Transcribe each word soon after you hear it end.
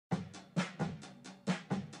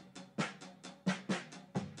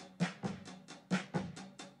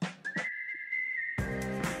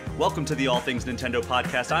Welcome to the All Things Nintendo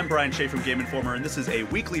podcast. I'm Brian Shea from Game Informer, and this is a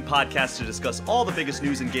weekly podcast to discuss all the biggest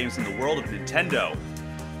news and games in the world of Nintendo.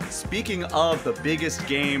 Speaking of the biggest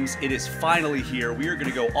games, it is finally here. We are going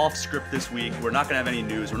to go off script this week. We're not going to have any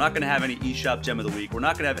news. We're not going to have any eShop Gem of the Week. We're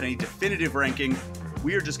not going to have any definitive ranking.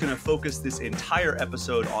 We are just going to focus this entire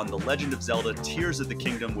episode on The Legend of Zelda Tears of the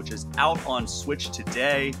Kingdom, which is out on Switch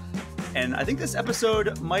today. And I think this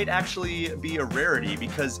episode might actually be a rarity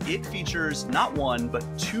because it features not one, but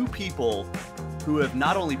two people who have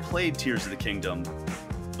not only played Tears of the Kingdom,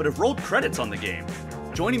 but have rolled credits on the game.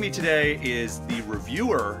 Joining me today is the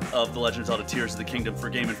reviewer of The Legend of Zelda Tears of the Kingdom for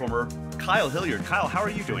Game Informer, Kyle Hilliard. Kyle, how are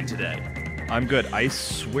you doing today? I'm good. I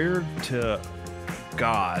swear to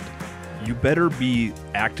God, you better be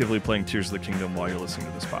actively playing Tears of the Kingdom while you're listening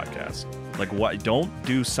to this podcast. Like, what? Don't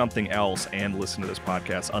do something else and listen to this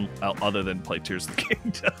podcast other than play Tears of the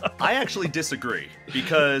Kingdom. I actually disagree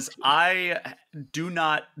because I do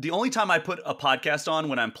not. The only time I put a podcast on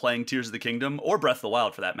when I'm playing Tears of the Kingdom, or Breath of the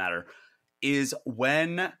Wild for that matter, is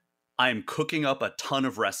when I'm cooking up a ton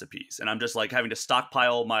of recipes and I'm just like having to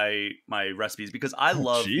stockpile my recipes because I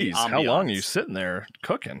love the ambiance. How long are you sitting there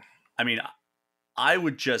cooking? I mean, I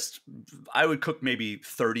would cook maybe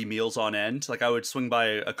 30 meals on end. Like I would swing by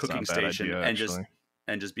a cooking station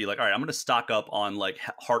and just be like, all right, I'm going to stock up on like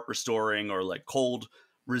heart restoring or like cold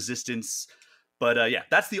resistance. But yeah,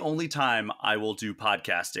 that's the only time I will do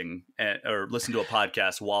podcasting or listen to a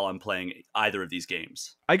podcast while I'm playing either of these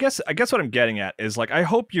games. I guess what I'm getting at is like, I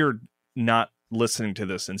hope you're not listening to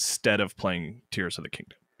this instead of playing Tears of the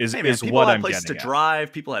Kingdom. Is what I'm getting at. People have places to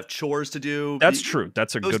drive. People have chores to do. That's true.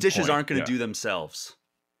 That's a good point. Those dishes aren't going to do themselves.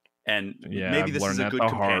 And maybe this is a good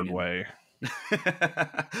companion. Hard way.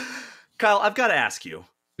 Kyle, I've got to ask you.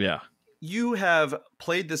 Yeah. You have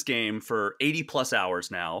played this game for 80 plus hours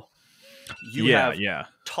now. You have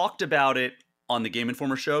talked about it on the Game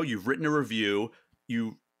Informer show. You've written a review.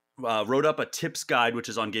 You wrote up a tips guide, which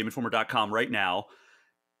is on GameInformer.com right now.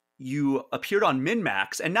 You appeared on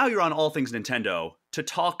MinMax, and now you're on All Things Nintendo to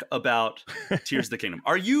talk about Tears of the Kingdom.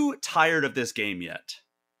 Are you tired of this game yet?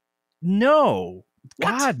 No.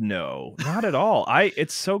 What? God, no. Not at all.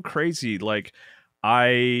 It's so crazy. Like,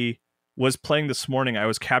 I was playing this morning. I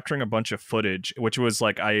was capturing a bunch of footage, which was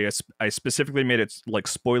like, I specifically made it like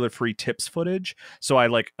spoiler-free tips footage. So I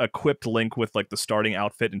like equipped Link with like the starting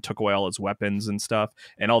outfit and took away all his weapons and stuff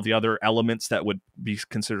and all the other elements that would be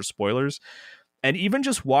considered spoilers. And even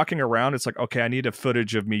just walking around, it's like, okay, I need a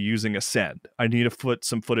footage of me using Ascend. I need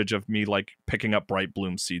some footage of me like picking up bright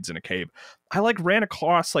bloom seeds in a cave. I like ran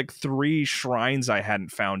across like 3 shrines I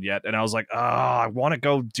hadn't found yet. And I was like, I want to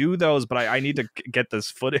go do those, but I need to get this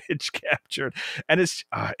footage captured. And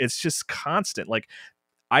it's just constant. Like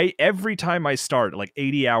every time I start like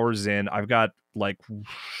 80 hours in, I've got one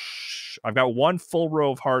full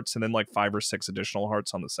row of hearts and then like 5 or 6 additional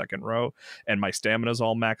hearts on the second row. And my stamina's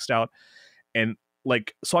all maxed out. And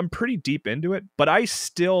like, so I'm pretty deep into it, but I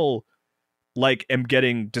still like am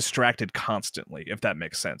getting distracted constantly, if that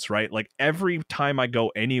makes sense, right? Like every time I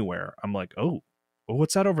go anywhere, I'm like, oh,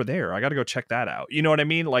 what's that over there? I got to go check that out. You know what I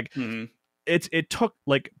mean? Like it took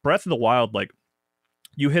like Breath of the Wild, like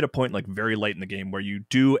you hit a point like very late in the game where you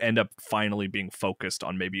do end up finally being focused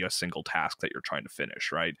on maybe a single task that you're trying to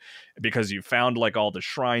finish, right? Because you found like all the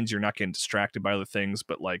shrines, you're not getting distracted by other things,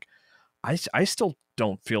 but like I still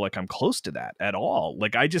don't feel like I'm close to that at all.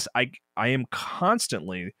 Like I am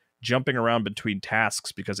constantly jumping around between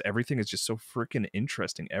tasks because everything is just so freaking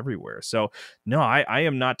interesting everywhere. So no, I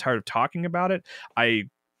am not tired of talking about it.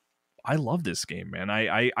 I love this game, man.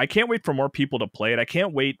 I can't wait for more people to play it. I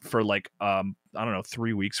can't wait for like I don't know,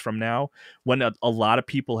 3 weeks from now when a lot of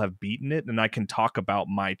people have beaten it and I can talk about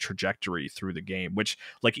my trajectory through the game, which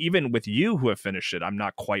like even with you who have finished it, I'm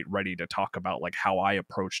not quite ready to talk about like how I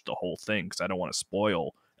approached the whole thing because I don't want to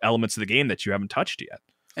spoil elements of the game that you haven't touched yet.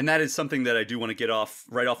 And that is something that I do want to get off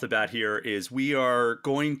right off the bat here is we are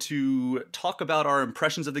going to talk about our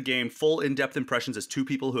impressions of the game, full in-depth impressions as two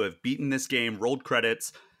people who have beaten this game, rolled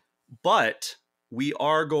credits, but we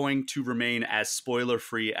are going to remain as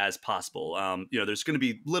spoiler-free as possible. There's going to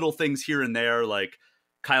be little things here and there, like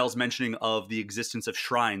Kyle's mentioning of the existence of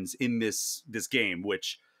shrines in this game,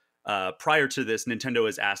 which prior to this, Nintendo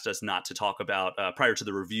has asked us not to talk about, prior to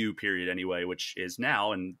the review period anyway, which is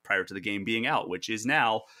now, and prior to the game being out, which is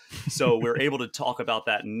now. So we're able to talk about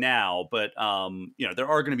that now. But, there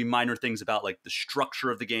are going to be minor things about like the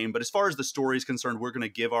structure of the game. But as far as the story is concerned, we're going to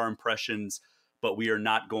give our impressions, but we are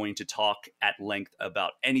not going to talk at length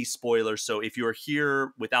about any spoilers. So if you're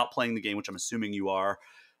here without playing the game, which I'm assuming you are,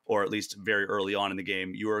 or at least very early on in the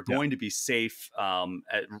game, you are going to be safe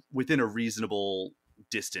within a reasonable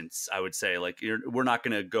distance, I would say. Like, we're not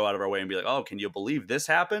going to go out of our way and be like, oh, can you believe this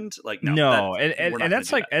happened? Like, no, No, we're not and going to that's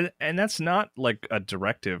do like, that. and that's not like a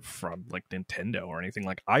directive from like Nintendo or anything.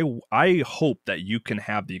 Like, I hope that you can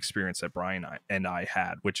have the experience that Brian and I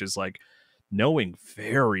had, which is like knowing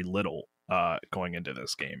very little going into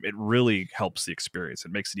this game. It really helps the experience.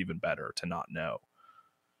 It makes it even better to not know.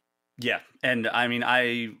 Yeah, and I mean,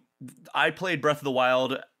 I played Breath of the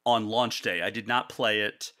Wild on launch day. I did not play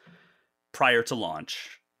it prior to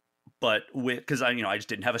launch, but because I just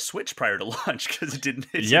didn't have a Switch prior to launch because it didn't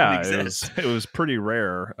Yeah, exist. it was pretty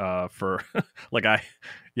rare for like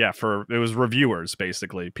for it was reviewers,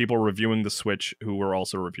 basically people reviewing the Switch who were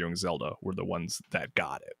also reviewing Zelda were the ones that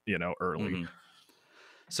got it, early. Hmm.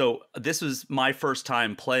 So this was my first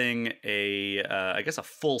time playing I guess a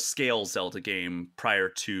full scale Zelda game prior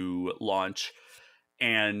to launch,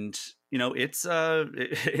 and it's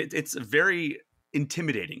very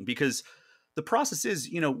intimidating because the process is,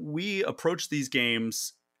 we approach these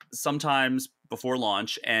games sometimes before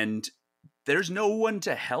launch, and there's no one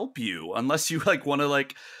to help you unless you like want to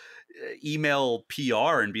like email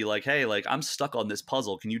PR and be like, hey, like I'm stuck on this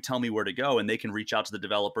puzzle, can you tell me where to go? And they can reach out to the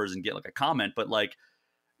developers and get like a comment. But like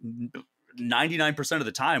 99% of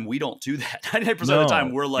the time we don't do that. 99% of the time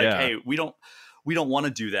No, we're like, yeah, hey, we don't want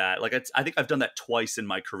to do that. Like, I think I've done that twice in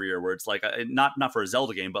my career where it's like, not for a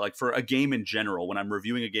Zelda game, but like for a game in general, when I'm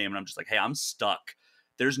reviewing a game and I'm just like, hey, I'm stuck.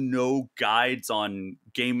 There's no guides on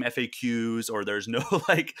game FAQs, or there's no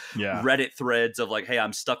like yeah, Reddit threads of like, hey,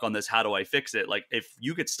 I'm stuck on this, how do I fix it? Like, if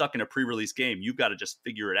you get stuck in a pre-release game, you've got to just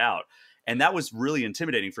figure it out. And that was really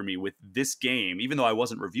intimidating for me with this game. Even though I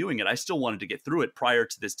wasn't reviewing it, I still wanted to get through it prior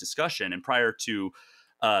to this discussion and prior to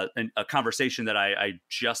a conversation that I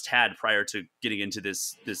just had prior to getting into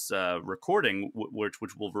this recording, which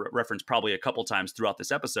we'll reference probably a couple times throughout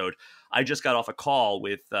this episode. I just got off a call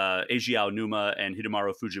with Eiji Aonuma and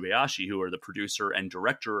Hidemaru Fujibayashi, who are the producer and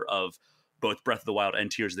director of both Breath of the Wild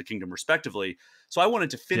and Tears of the Kingdom, respectively. So I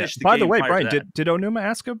wanted to yeah. finish the By the game way, prior to Brian, that. did Onuma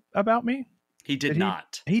ask about me? He did Did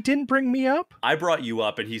not. he didn't bring me up? I brought you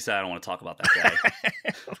up, and he said, I don't want to talk about that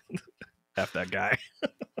guy. F that guy.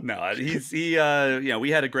 No,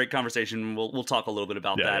 we had a great conversation. We'll talk a little bit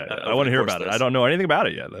about Yeah, that. yeah, yeah. I want to hear about it. I don't know anything about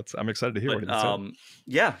it yet. I'm excited to hear what he said.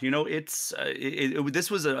 Yeah,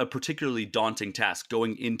 this was a particularly daunting task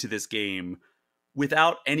going into this game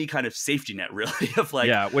without any kind of safety net, really. Of like,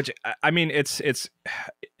 Yeah, which I mean, it's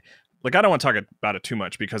like, I don't want to talk about it too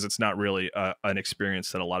much because it's not really an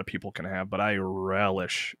experience that a lot of people can have, but I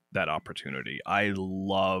relish that opportunity. I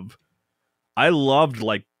loved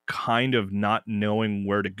like kind of not knowing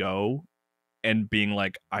where to go and being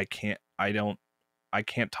like, I can't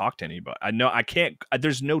talk to anybody. I know I can't,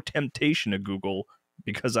 there's no temptation to Google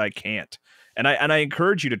because I can't. And I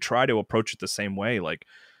encourage you to try to approach it the same way. Like,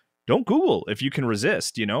 don't Google if you can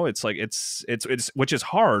resist, it's like, it's which is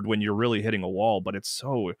hard when you're really hitting a wall, but it's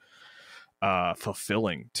so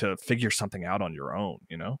fulfilling to figure something out on your own.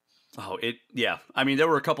 yeah. I mean, there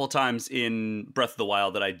were a couple of times in Breath of the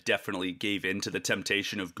Wild that I definitely gave in to the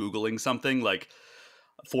temptation of Googling something. Like,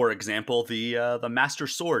 for example, the Master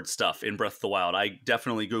Sword stuff in Breath of the Wild. I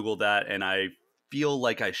definitely Googled that, and I feel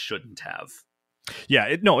like I shouldn't have. Yeah,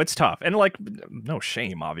 it's tough, and like, no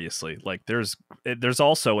shame, obviously. Like, there's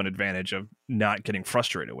also an advantage of not getting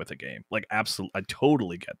frustrated with a game. Like, absolutely, I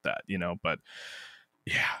totally get that, but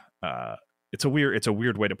yeah, it's a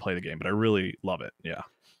weird way to play the game, but I really love it. Yeah.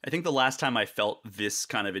 I think the last time I felt this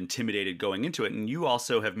kind of intimidated going into it, and you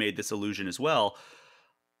also have made this illusion as well,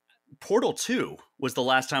 Portal 2 was the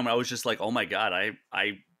last time I was just like, oh my God,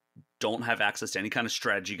 I don't have access to any kind of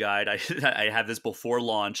strategy guide. I have this before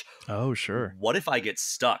launch. Oh, sure. What if I get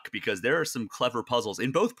stuck? Because there are some clever puzzles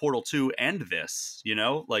in both Portal 2 and this,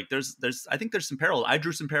 like I think there's some parallels. I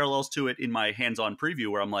drew some parallels to it in my hands-on preview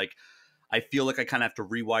where I'm like, I feel like I kind of have to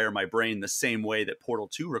rewire my brain the same way that Portal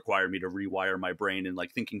 2 required me to rewire my brain and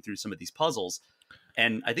like thinking through some of these puzzles.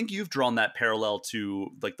 And I think you've drawn that parallel to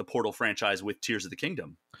like the Portal franchise with Tears of the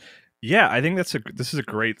Kingdom. Yeah, I think this is a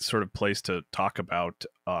great sort of place to talk about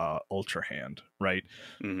Ultra Hand, right?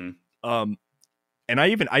 Mm-hmm. And I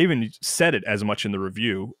even said it as much in the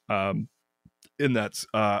review. In that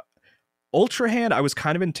Ultra Hand, I was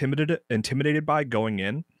kind of intimidated by going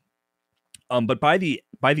in. But by the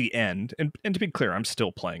end, and to be clear, I'm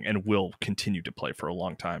still playing and will continue to play for a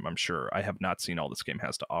long time. I'm sure I have not seen all this game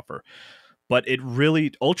has to offer, but it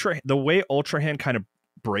really the way Ultra Hand kind of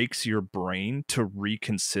breaks your brain to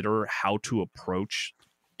reconsider how to approach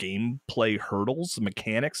gameplay hurdles,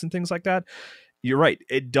 mechanics, and things like that. You're right.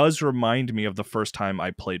 It does remind me of the first time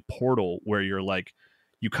I played Portal, where you're like,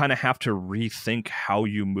 you kind of have to rethink how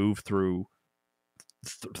you move through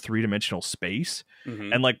three-dimensional space.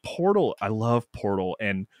 Hmm. And like Portal, I love Portal,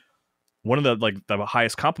 and one of the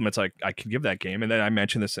highest compliments I can give that game, and then I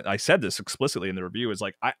mentioned this, I said this explicitly in the review, is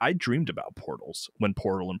like I dreamed about portals when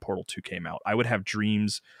Portal and Portal 2 came out. I would have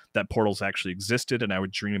dreams that portals actually existed, and I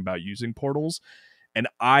would dream about using portals. And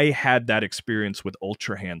I had that experience with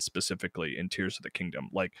Ultra Hand specifically in Tears of the Kingdom.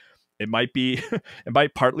 Like it might be it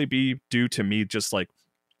might partly be due to me just like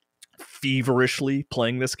feverishly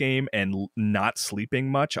playing this game and not sleeping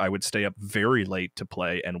much. I would stay up very late to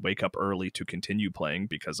play and wake up early to continue playing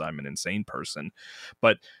because I'm an insane person.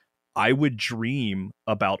 But I would dream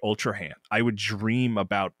about Ultra Hand. I would dream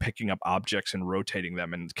about picking up objects and rotating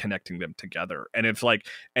them and connecting them together. And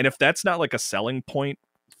if that's not like a selling point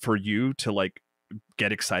for you to like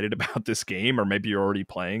get excited about this game, or maybe you're already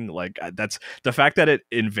playing, like that's the fact that it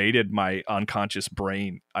invaded my unconscious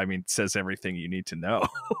brain, I mean, says everything you need to know.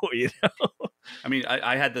 You know? I mean,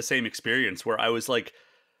 I had the same experience where I was like,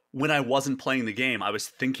 when I wasn't playing the game, I was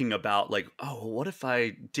thinking about like, oh, what if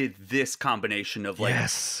I did this combination of like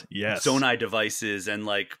Yes. Zonai devices and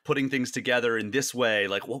like putting things together in this way,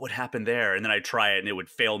 like what would happen there? And then I'd try it and it would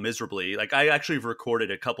fail miserably. Like I actually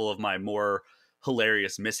recorded a couple of my more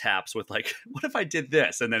hilarious mishaps with like, what if I did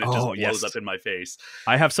this? And then it just Oh blows yes, up in my face.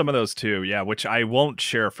 I have some of those too, yeah, which I won't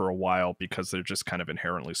share for a while because they're just kind of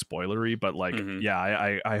inherently spoilery. But like, Hmm.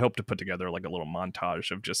 yeah, I hope to put together like a little montage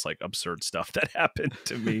of just like absurd stuff that happened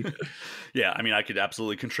to me. Yeah, I mean, I could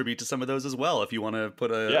absolutely contribute to some of those as well if you want to put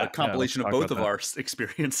a Yeah, let's compilation of talk both about of that. our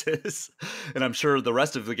experiences. And I'm sure the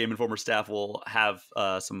rest of the Game Informer staff will have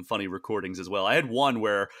some funny recordings as well. I had one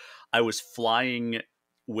where I was flying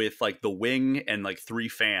with like the wing and like three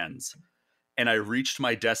fans, and I reached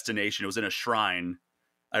my destination. It was in a shrine.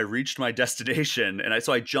 I reached my destination, and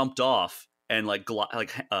I jumped off and like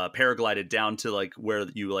paraglided down to like where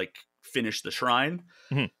you like finish the shrine.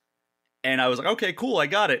 Mhm. And I was like, okay, cool, I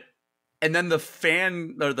got it. And then the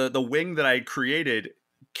fan or the wing that I created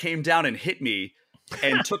came down and hit me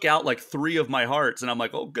and took out like three of my hearts. And I'm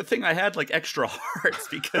like, oh, good thing I had like extra hearts,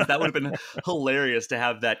 because that would have been hilarious to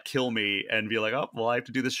have that kill me and be like, oh, well, I have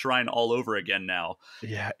to do this shrine all over again now.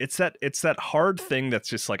 Yeah, it's that hard thing that's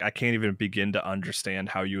just like I can't even begin to understand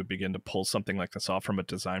how you would begin to pull something like this off from a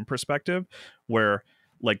design perspective, where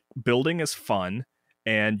like building is fun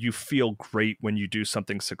and you feel great when you do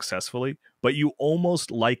something successfully, but you almost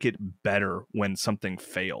like it better when something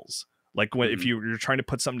fails. Like when if Hmm. you're trying to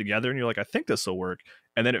put something together and you're like, I think this will work,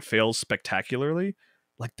 and then it fails spectacularly,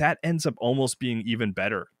 like that ends up almost being even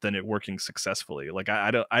better than it working successfully. Like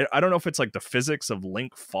I don't know if it's like the physics of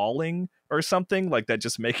Link falling or something like that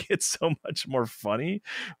just make it so much more funny,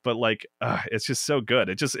 but like it's just so good.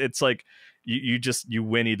 It's like you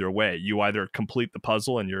win either way. You either complete the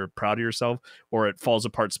puzzle and you're proud of yourself, or it falls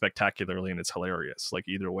apart spectacularly and it's hilarious. Like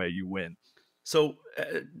either way you win. So,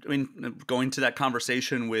 I mean, going to that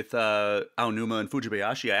conversation with Aonuma and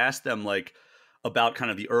Fujibayashi, I asked them like about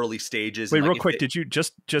kind of the early stages and Wait, like real if quick, they, did you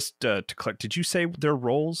just to clarify, did you say their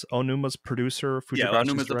roles? Onuma's producer, yeah, Fujibashi's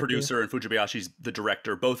Aonuma's the director? producer and Fujibayashi's the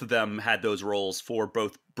director. Both of them had those roles for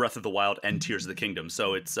both Breath of the Wild and Tears of the Kingdom.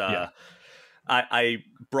 So it's Yeah. I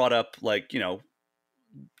brought up like, you know,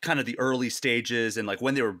 kind of the early stages and like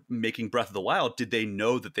when they were making Breath of the Wild, did they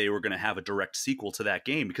know that they were going to have a direct sequel to that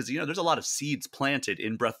game? Because, you know, there's a lot of seeds planted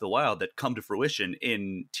in Breath of the Wild that come to fruition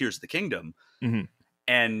in Tears of the Kingdom. Hmm.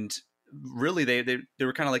 And really they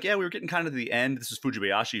were kind of like, yeah, we were getting kind of to the end. This is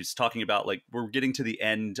Fujibayashi's talking about like we're getting to the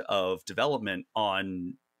end of development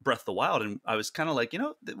on Breath of the Wild. And I was kind of like, you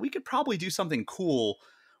know, we could probably do something cool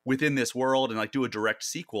within this world and like do a direct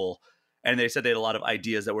sequel. And they said they had a lot of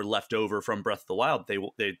ideas that were left over from Breath of the Wild.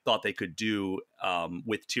 They thought they could do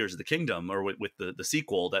with Tears of the Kingdom, or with the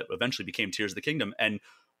sequel that eventually became Tears of the Kingdom. And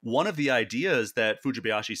one of the ideas that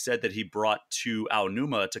Fujibayashi said that he brought to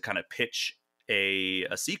Aonuma to kind of pitch a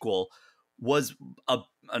sequel was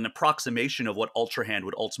an approximation of what Ultra Hand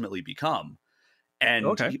would ultimately become. And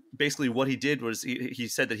Okay. basically what he did was he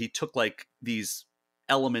said that he took like these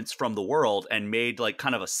elements from the world and made like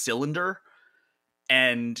kind of a cylinder.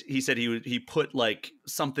 And he said he put like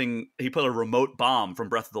something, he put a remote bomb from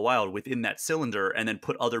Breath of the Wild within that cylinder and then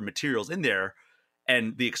put other materials in there,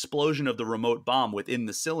 and the explosion of the remote bomb within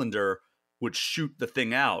the cylinder would shoot the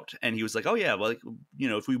thing out. And he was like, oh yeah, well, like, you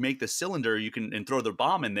know, if we make the cylinder, you can, and throw the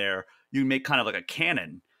bomb in there, you can make kind of like a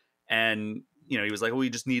cannon. And you know, he was like, well, we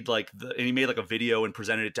just need like and he made like a video and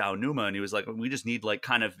presented it to Aonuma, and he was like, we just need like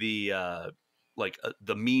kind of the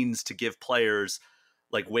means to give players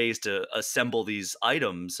like ways to assemble these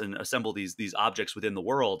items and assemble these objects within the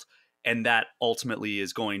world. And that ultimately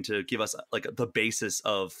is going to give us like the basis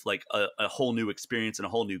of like a whole new experience and a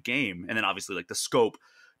whole new game. And then obviously like the scope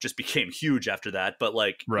just became huge after that. But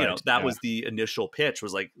like, Right. that Yeah. was the initial pitch,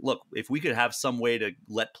 was like, look, if we could have some way to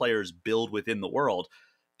let players build within the world,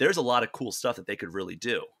 there's a lot of cool stuff that they could really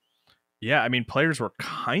do. Yeah, I mean, players were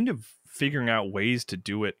kind of figuring out ways to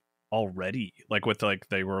do it already. Like with like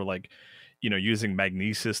they were like, using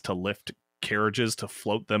magnesis to lift carriages to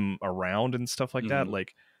float them around and stuff like that. Hmm.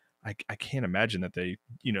 Like I can't imagine that they,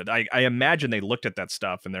 I imagine they looked at that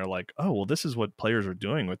stuff and they're like, oh, well, this is what players are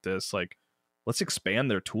doing with this. Like, let's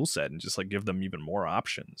expand their tool set and just like give them even more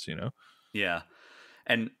options. Yeah.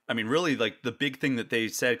 And I mean, really, like the big thing that they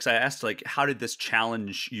said, because I asked, like, how did this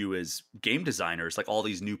challenge you as game designers, like all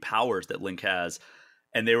these new powers that Link has?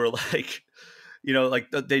 And they were like,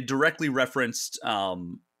 they directly referenced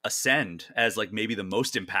Ascend as like maybe the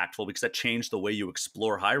most impactful, because that changed the way you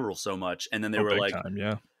explore Hyrule so much. And then they Oh, were big like, time.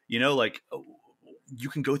 Yeah. like you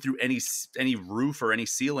can go through any roof or any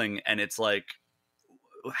ceiling, and it's like,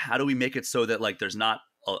 how do we make it so that like there's not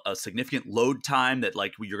a significant load time, that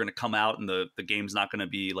like you're going to come out and the game's not going to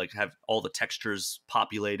be like have all the textures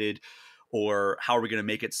populated? Or how are we going to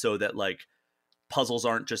make it so that like puzzles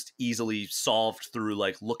aren't just easily solved through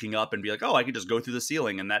like looking up and be like, oh, I can just go through the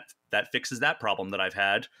ceiling and that fixes that problem that I've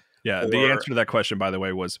had? Yeah. The Or answer to that question, by the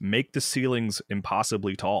way, was make the ceilings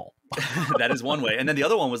impossibly tall. that is one way. And then the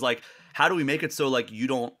other one was like, how do we make it so like you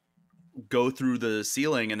don't go through the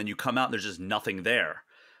ceiling and then you come out and there's just nothing there?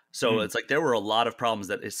 So Mm. it's like there were a lot of problems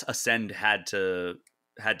that Ascend had to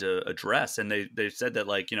address, and they said that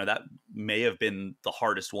like that may have been the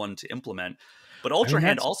hardest one to implement. But I mean, Ultra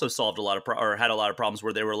Hand that's also solved a lot of or had a lot of problems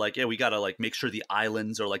where they were like, yeah, we got to like make sure the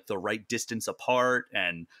islands are like the right distance apart,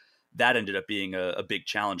 and that ended up being a big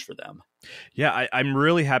challenge for them. Yeah, I'm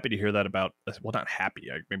really happy to hear that about. Well, not happy.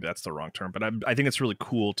 Maybe that's the wrong term, but I think it's really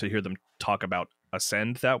cool to hear them talk about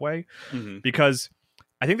Ascend that way, Hmm. because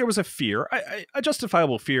I think there was a fear, a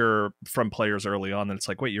justifiable fear from players early on. That it's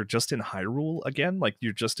like, wait, you're just in Hyrule again? Like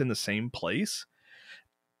you're just in the same place?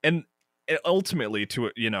 And ultimately,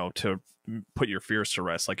 to put your fears to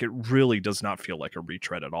rest, like it really does not feel like a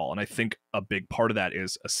retread at all. And I think a big part of that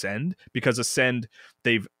is Ascend, because Ascend,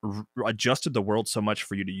 they've adjusted the world so much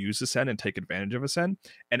for you to use Ascend and take advantage of Ascend.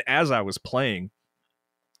 And as I was playing,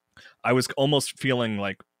 I was almost feeling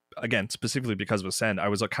like, again, specifically because of Ascend, I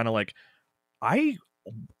was kind of like, I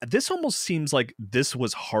this almost seems like this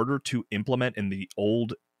was harder to implement in the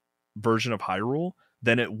old version of Hyrule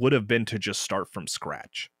than it would have been to just start from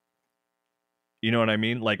scratch. You know what I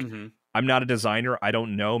mean? Like, Hmm. I'm not a designer. I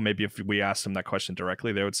don't know. Maybe if we asked them that question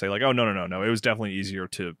directly, they would say like, "Oh, no. It was definitely easier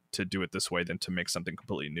to do it this way than to make something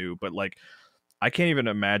completely new." But like, I can't even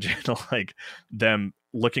imagine like them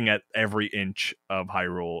looking at every inch of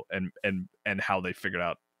Hyrule and how they figured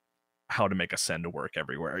out how to make Ascend work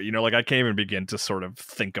everywhere. Like I can't even begin to sort of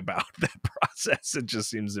think about that process. It just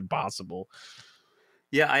seems impossible.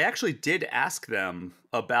 Yeah, I actually did ask them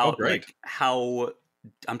Oh, about great. like how.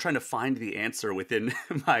 I'm trying to find the answer within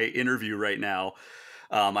my interview right now.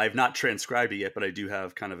 I have not transcribed it yet, but I do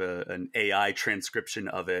have kind of an AI transcription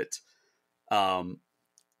of it. Um,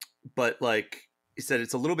 but like he said,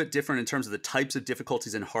 it's a little bit different in terms of the types of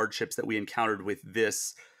difficulties and hardships that we encountered with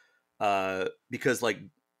this, because like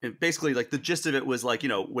basically like the gist of it was like,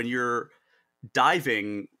 when you're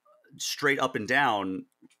diving straight up and down,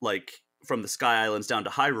 like from the Sky Islands down to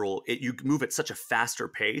Hyrule, you move at such a faster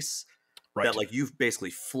pace that Right. like you basically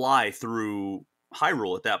fly through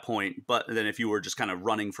Hyrule at that point. But then if you were just kind of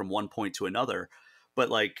running from one point to another, but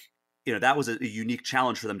like, that was a unique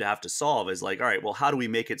challenge for them to have to solve, is like, all right, well, how do we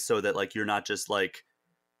make it so that like you're not just like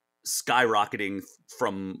skyrocketing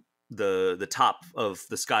from the top of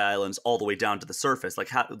the Sky Islands all the way down to the surface? Like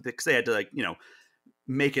how, because they had to like,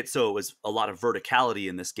 make it so it was a lot of verticality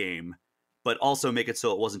in this game, but also make it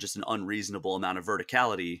so it wasn't just an unreasonable amount of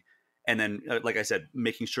verticality. And then, like I said,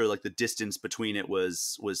 making sure like the distance between it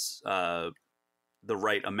was the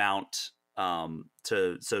right amount,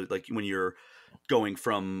 to so like when you're going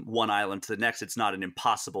from one island to the next, it's not an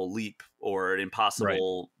impossible leap or an Right.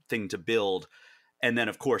 impossible thing to build. And then,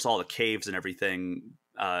 of course, all the caves and everything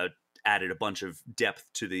added a bunch of depth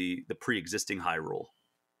to the pre-existing Hyrule.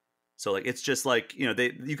 So like it's just like,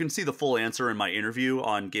 you can see the full answer in my interview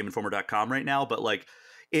on GameInformer.com right now, but like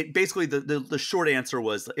it basically the short answer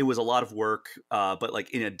was it was a lot of work, but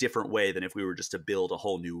like in a different way than if we were just to build a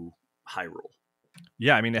whole new Hyrule.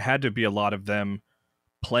 Yeah, I mean, it had to be a lot of them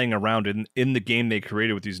playing around in the game they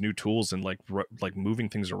created with these new tools and like moving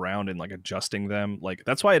things around and like adjusting them. Like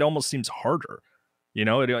that's why it almost seems harder.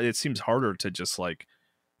 It seems harder to just like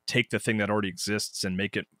take the thing that already exists and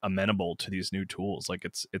make it amenable to these new tools. Like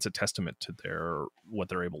it's a testament to what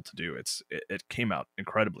they're able to do. It came out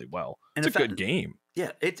incredibly well. And It's in a good fact, game.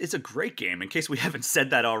 yeah, it's a great game. In case we haven't said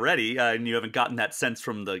that already, and you haven't gotten that sense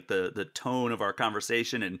from the tone of our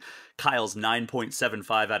conversation and Kyle's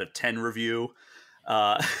 9.75 out of 10 review.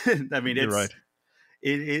 I mean, You're right.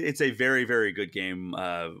 it's a very, very good game.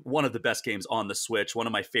 One of the best games on the Switch. One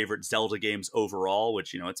of my favorite Zelda games overall,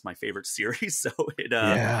 which, it's my favorite series. So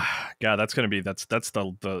Yeah, God, that's gonna be that's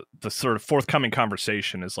the sort of forthcoming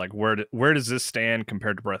conversation is like where does this stand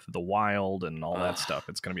compared to Breath of the Wild and all that stuff.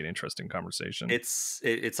 It's gonna be an interesting conversation. it's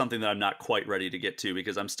something that I'm not quite ready to get to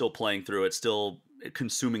because I'm still playing through it, still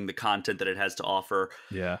consuming the content that it has to offer.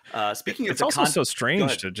 Yeah, Speaking of it's the also so Go strange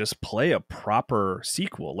ahead. to just play a proper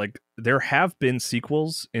sequel. Like there have been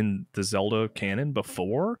sequels in the Zelda canon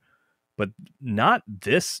before, but not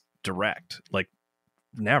this direct. Like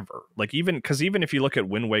never. Like even if you look at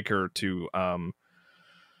Wind Waker to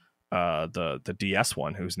the DS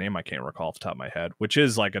one, whose name I can't recall off the top of my head, which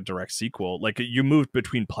is like a direct sequel. Like you moved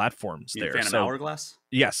between platforms You mean there. Phantom So Hourglass?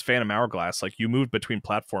 yes, Phantom Hourglass. Like you moved between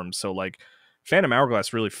platforms. So like Phantom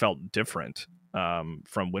Hourglass really felt different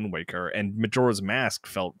from Wind Waker, and Majora's Mask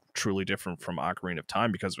felt truly different from Ocarina of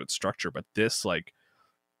Time because of its structure. But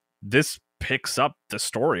this picks up the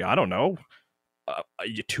story. I don't know.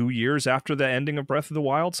 2 years after the ending of Breath of the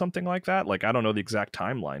Wild, something like that. Like I don't know the exact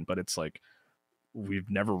timeline, but it's like we've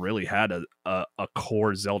never really had a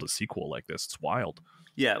core Zelda sequel like this. It's wild.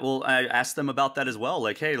 Yeah, well, I asked them about that as well.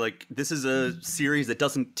 Like, hey, like this is a series that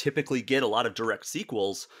doesn't typically get a lot of direct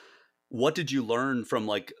sequels. What did you learn from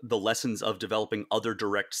like the lessons of developing other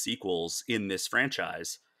direct sequels in this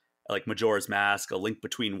franchise? Like Majora's Mask, A Link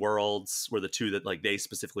Between Worlds were the two that like they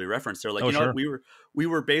specifically referenced. They're like, Oh what, sure. we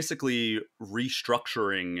were basically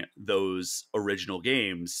restructuring those original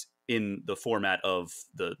games in the format of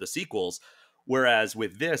the sequels. Whereas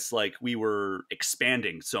with this, like we were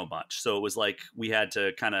expanding so much. So it was like we had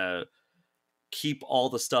to kind of keep all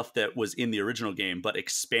the stuff that was in the original game, but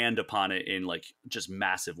expand upon it in like just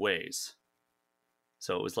massive ways.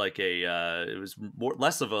 So it was like it was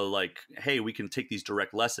less of a like, hey, we can take these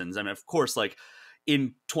direct lessons. I mean, of course, like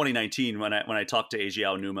in 2019, when I talked to Eiji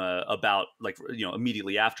Aonuma about like,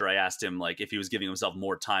 immediately after, I asked him like if he was giving himself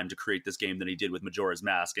more time to create this game than he did with Majora's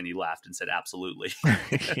Mask, and he laughed and said, absolutely.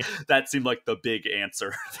 That seemed like the big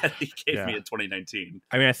answer that he gave me Yeah. in 2019.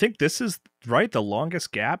 I mean, I think this is right the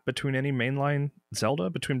longest gap between any mainline Zelda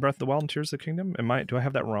between Breath of the Wild and Tears of the Kingdom. Do I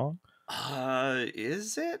have that wrong?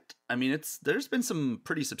 Is it? I mean, there's been some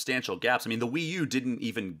pretty substantial gaps. I mean, the Wii U didn't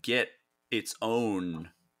even get its own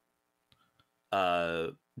uh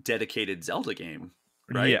dedicated Zelda game,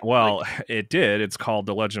 Yeah, right? Like, well, it did. It's called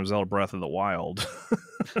The Legend of Zelda Breath of the Wild.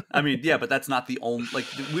 I mean, yeah, but that's not the only. Like,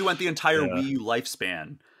 we went the entire Yeah. Wii U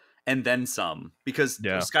lifespan and then some because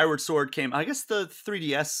Yeah. Skyward Sword came. I guess the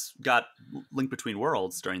 3DS got Link Between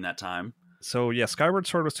Worlds during that time, So yeah, Skyward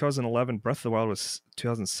Sword was 2011. Breath of the Wild was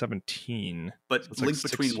 2017. So but it's like Link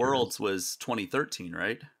Between 6 years. Worlds was 2013,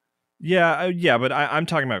 right? Yeah, yeah, but I'm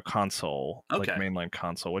talking about console, like Okay. mainline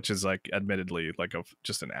console, which is like admittedly like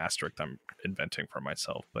just an asterisk I'm inventing for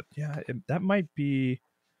myself. But yeah, that might be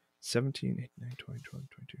 17, 18, 19, 20, 21,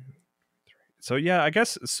 22, 23. So yeah, I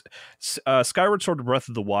guess Skyward Sword to Breath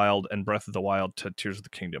of the Wild and Breath of the Wild to Tears of the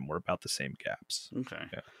Kingdom were about the same gaps. Okay.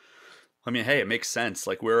 Yeah. I mean, hey, it makes sense.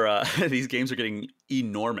 Like we're these games are getting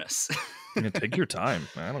enormous. Yeah, take your time.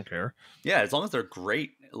 I don't care. Yeah, as long as they're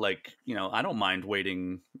great. Like, I don't mind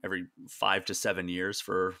waiting every 5 to 7 years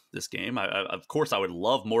for this game. Of course, I would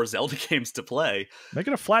love more Zelda games to play. Make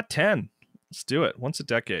it a flat 10. Let's do it once a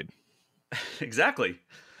decade. Exactly.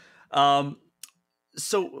 Um,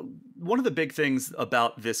 so one of the big things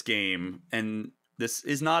about this game, and this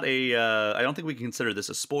is not I don't think we can consider this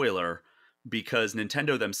a spoiler because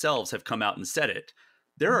Nintendo themselves have come out and said it.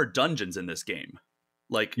 There are dungeons in this game,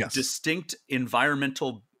 like Yes. distinct environment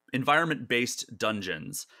based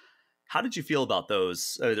dungeons. How did you feel about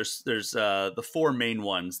those? There's the four main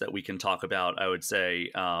ones that we can talk about, I would say,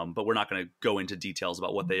 but we're not going to go into details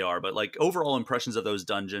about what they are. But like overall impressions of those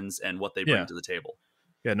dungeons and what they bring Yeah. to the table.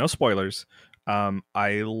 Yeah, no spoilers.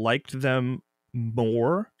 I liked them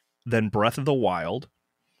more than Breath of the Wild.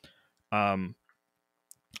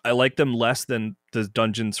 I like them less than the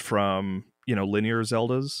dungeons from, linear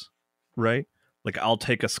Zeldas, right? Like I'll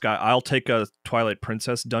take a Twilight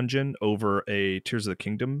Princess dungeon over a Tears of the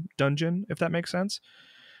Kingdom dungeon, if that makes sense.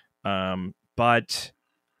 But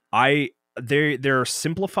they're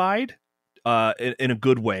simplified in a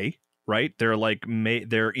good way, right? They're like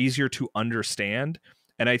they're easier to understand,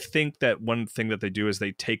 and I think that one thing that they do is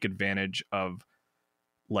they take advantage of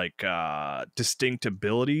like distinct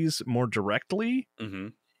abilities more directly, Mm-hmm.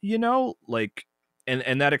 you know, like,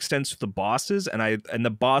 and that extends to the bosses, and the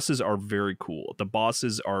bosses are very cool. The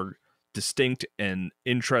bosses are distinct and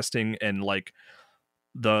interesting, and like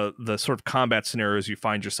the sort of combat scenarios you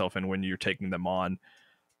find yourself in when you're taking them on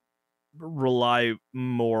rely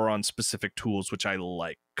more on specific tools, which I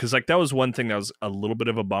like, because like that was one thing that was a little bit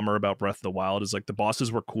of a bummer about Breath of the Wild, is like the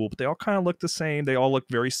bosses were cool, but they all kind of look the same. They all look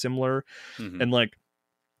very similar, Mm-hmm. and like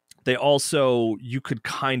they also, you could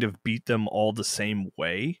kind of beat them all the same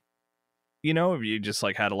way. You know, if you just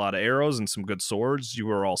like had a lot of arrows and some good swords, you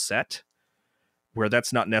were all set. Where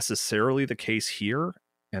that's not necessarily the case here,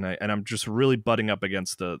 I'm just really butting up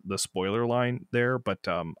against the spoiler line there. But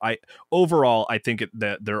I overall I think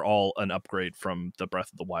that they're all an upgrade from the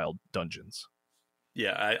Breath of the Wild dungeons.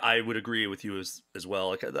 Yeah, I would agree with you as well.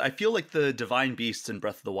 Like, I feel like the divine beasts in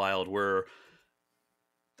Breath of the Wild were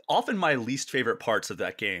often my least favorite parts of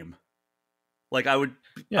that game. Like I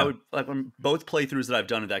Yeah, would like on both playthroughs that I've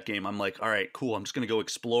done of that game, I'm like, all right, cool, I'm just gonna go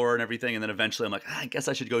explore and everything, and then eventually I'm like, I guess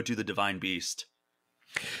I should go do the divine beast.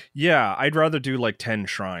 yeah, I'd rather do like 10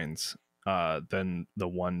 shrines than the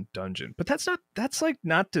one dungeon. But that's like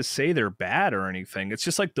not to say they're bad or anything. It's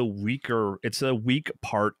just like it's a weak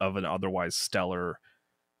part of an otherwise stellar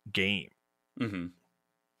game. Mm-hmm.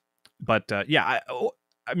 But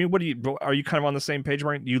I mean, are you kind of on the same page,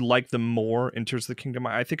 right? You like them more in Tears of the Kingdom?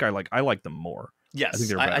 I think I like them more. I think Yes,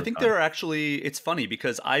 they're I better think done. they're actually. It's funny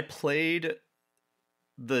because I played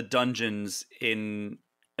the dungeons in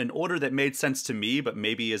an order that made sense to me, but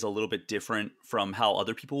maybe is a little bit different from how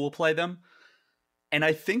other people will play them. And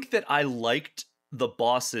I think that I liked the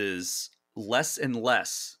bosses less and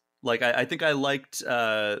less. Like I think I liked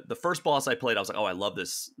the first boss I played. I was like, oh, I love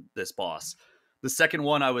this boss. The second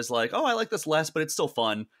one, I was like, oh, I like this less, but it's still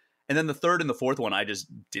fun. And then the third and the fourth one, I just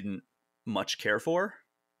didn't much care for.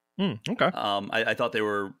 Okay. I thought they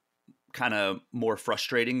were kind of more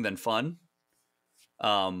frustrating than fun.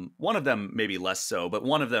 One of them maybe less so, but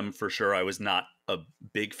one of them for sure I was not a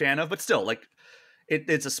big fan of. But still, like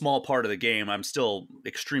it's a small part of the game. I'm still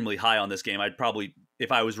extremely high on this game. I'd probably,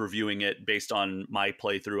 if I was reviewing it based on my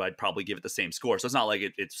playthrough, I'd probably give it the same score. So it's not like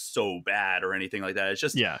it's so bad or anything like that. It's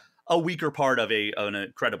just Yeah. a weaker part of an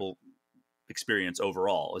incredible experience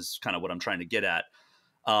overall is kind of what I'm trying to get at.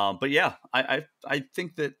 But yeah, I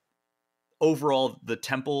think that overall the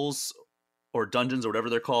temples or dungeons or whatever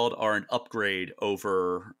they're called are an upgrade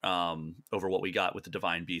over what we got with the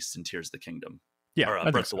divine beasts and Tears of the Kingdom, Yeah, or I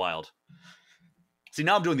Breath think of the so. Wild. See,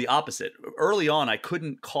 now I'm doing the opposite. Early on, I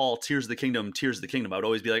couldn't call Tears of the Kingdom Tears of the Kingdom. I would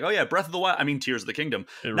always be like, oh yeah, Breath of the Wild. I mean, Tears of the Kingdom.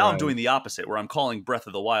 Now I'm Right. doing the opposite, where I'm calling Breath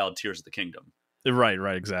of the Wild Tears of the Kingdom. Right,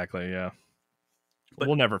 exactly. Yeah. But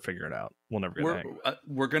We'll never figure it out. We'll never get the we're hang of it.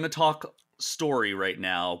 we're gonna talk story right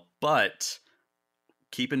now, but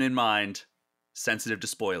keeping in mind sensitive to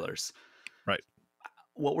spoilers. Right.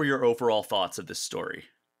 What were your overall thoughts of this story?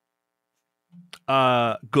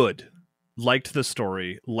 Good. Liked the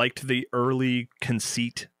story. Liked the early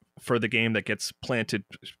conceit for the game that gets planted,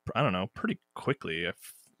 I don't know, pretty quickly. I'm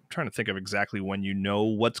trying to think of exactly when you know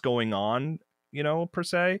what's going on, you know, per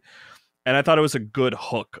se. And I thought it was a good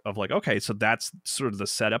hook of like, okay, so that's sort of the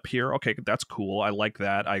setup here. Okay, that's cool. I like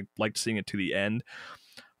that. I liked seeing it to the end.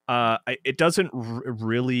 It doesn't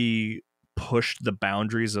really push the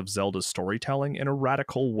boundaries of Zelda's storytelling in a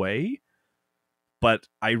radical way, but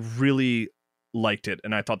I really liked it,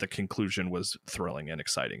 and I thought the conclusion was thrilling and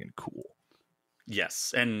exciting and cool.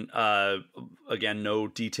 Yes, and again, no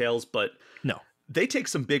details, but No. they take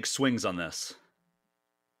some big swings on this.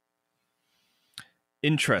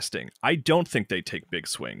 Interesting. I don't think they take big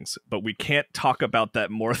swings, but we can't talk about that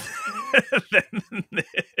more than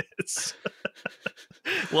this.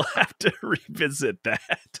 We'll have to revisit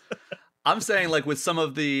that. I'm saying, like, with some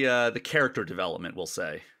of the character development, we'll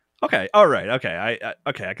say. Okay. All right. Okay.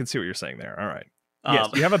 I can see what you're saying there. All right. Yes,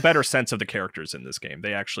 you have a better sense of the characters in this game.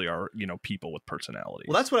 They actually are, you know, people with personalities.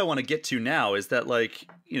 Well, that's what I want to get to now. Is that, like,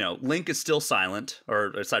 you know, Link is still silent,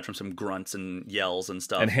 or aside from some grunts and yells and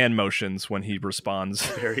stuff, and hand motions when he responds.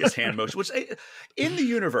 various hand motions. Which in the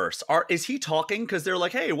universe, is he talking? Because they're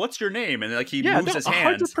like, "Hey, what's your name?" And like he moves his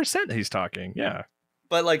hands. 100% he's talking. Yeah.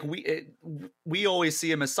 But like we always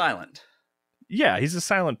see him as silent. Yeah, he's a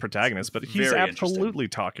silent protagonist, but he's Very absolutely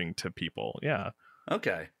talking to people. Yeah.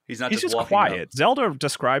 Okay. He's not He's just walking quiet. up. Zelda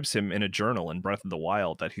describes him in a journal in Breath of the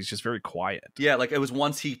Wild that he's just very quiet. Yeah, like it was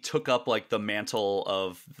once he took up like the mantle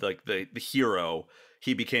of like the hero,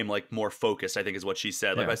 he became like more focused, I think is what she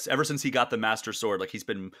said. Like ever since he got the Master Sword, like he's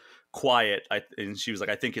been quiet. And she was like,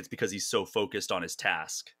 I think it's because he's so focused on his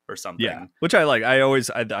task or something. Yeah, which I like. I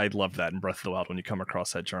love that in Breath of the Wild when you come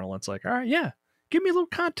across that journal. It's like, all right, yeah, give me a little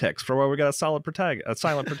context for why we got a silent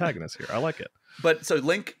protagonist here. I like it. But so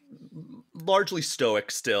Link, largely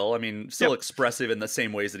stoic still. I mean, still Yep. expressive in the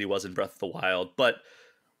same ways that he was in Breath of the Wild. But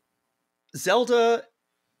Zelda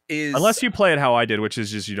is Unless you play it how I did, which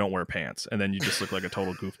is just you don't wear pants, and then you just look like a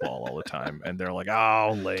total goofball all the time. And they're like,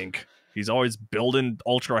 oh, Link. He's always building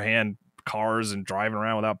ultra hand cars and driving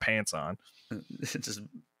around without pants on. just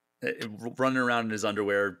running around in his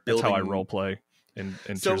underwear. That's Building... how I role play in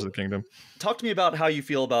So, Tears of the Kingdom. Talk to me about how you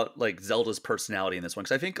feel about like Zelda's personality in this one,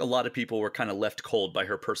 because I think a lot of people were kind of left cold by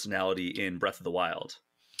her personality in Breath of the Wild.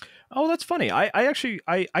 Oh, that's funny. I actually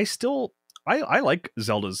still like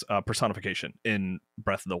Zelda's personification in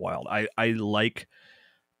Breath of the Wild. I like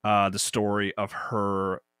the story of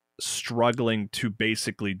her struggling to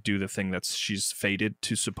basically do the thing that she's fated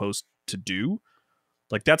to supposed to do.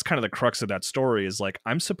 Like that's kind of the crux of that story is like,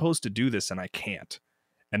 I'm supposed to do this and I can't.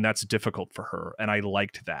 And that's difficult for her. And I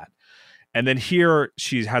liked that. And then here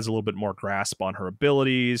she has a little bit more grasp on her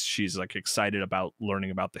abilities. She's like excited about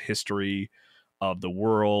learning about the history of the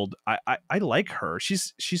world. I like her.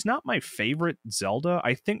 She's not my favorite Zelda.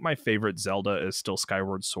 I think my favorite Zelda is still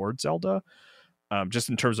Skyward Sword Zelda, just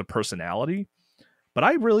in terms of personality. But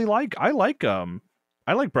I really like Breath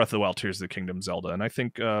of the Wild, Tears of the Kingdom Zelda, and I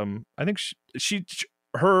think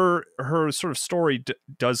her sort of story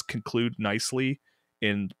does conclude nicely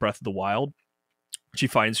in Breath of the Wild. She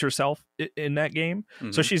finds herself in that game,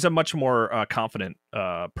 so she's a much more confident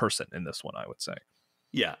person in this one, I would say.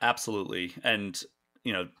 Yeah, absolutely. And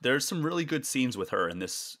you know, there's some really good scenes with her in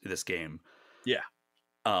this game. Yeah.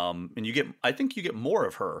 And I think you get more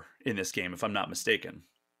of her in this game, if I'm not mistaken.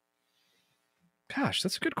 Gosh,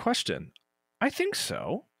 that's a good question. I think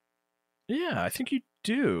so. Yeah, I think you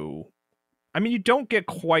do. I mean, you don't get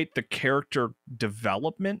quite the character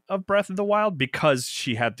development of Breath of the Wild because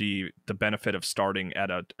she had the benefit of starting at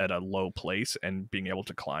a low place and being able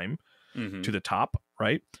to climb to the top,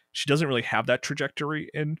 right? She doesn't really have that trajectory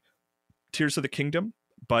in Tears of the Kingdom,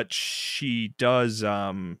 but she does.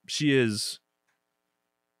 She is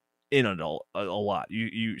in a lot.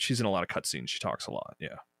 She's in a lot of cutscenes. She talks a lot.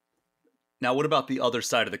 Yeah. Now, what about the other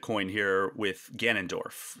side of the coin here with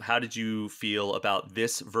Ganondorf? How did you feel about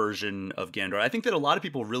this version of Ganondorf? I think that a lot of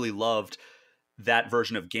people really loved that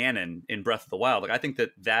version of Ganon in Breath of the Wild. Like, I think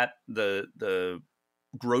that the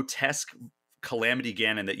grotesque calamity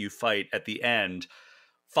Ganon that you fight at the end,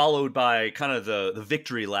 followed by kind of the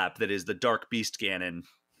victory lap that is the Dark Beast Ganon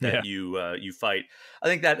that you fight. I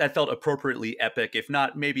think that felt appropriately epic, if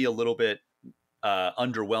not maybe a little bit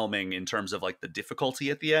underwhelming in terms of like the difficulty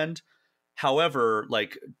at the end. However,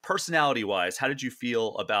 like personality-wise, how did you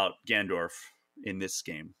feel about Ganondorf in this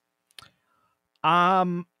game?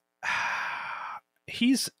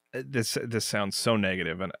 He's this sounds so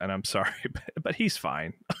negative, and I'm sorry, but he's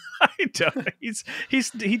fine. I don't.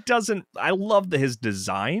 He doesn't. I love his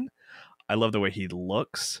design. I love the way he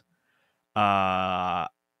looks. Yeah,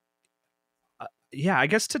 I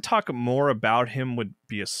guess to talk more about him would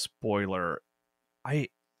be a spoiler.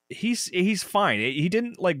 He's fine. He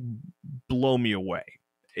didn't like blow me away.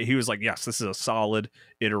 He was like, yes, this is a solid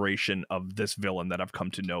iteration of this villain that I've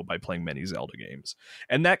come to know by playing many Zelda games.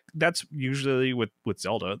 And that's usually with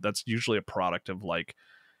Zelda, that's usually a product of like,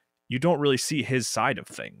 you don't really see his side of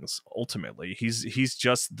things. Ultimately, he's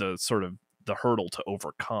just the sort of the hurdle to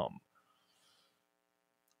overcome.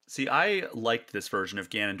 See, I liked this version of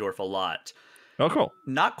Ganondorf a lot. Oh, cool.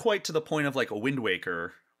 Not quite to the point of like a Wind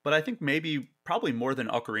Waker, but I think probably more than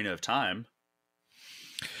Ocarina of Time.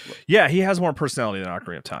 Yeah, he has more personality than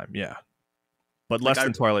Ocarina of Time, yeah. But less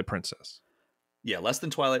than Twilight Princess. Yeah, less than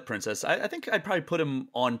Twilight Princess. I think I'd probably put him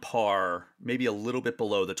on par, maybe a little bit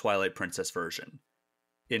below the Twilight Princess version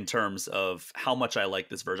in terms of how much I like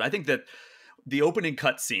this version. I think that the opening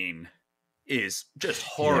cutscene is just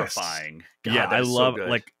horrifying. Yes. God, I love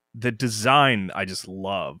like the design. I just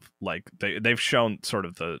love like they've shown sort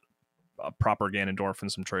of the proper Ganondorf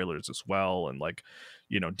in some trailers as well, and like,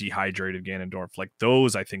 you know, dehydrated Ganondorf, like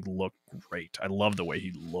those I think look great. I love the way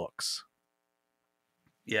he looks.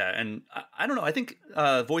 Yeah, and I don't know, I think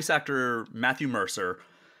voice actor Matthew Mercer,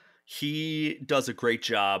 he does a great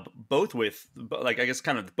job both with like, I guess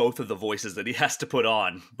kind of both of the voices that he has to put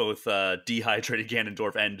on, both dehydrated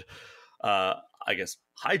Ganondorf and I guess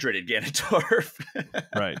hydrated Ganondorf.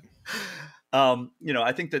 Right. You know,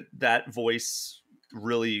 I think that voice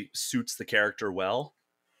really suits the character well.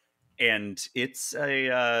 And it's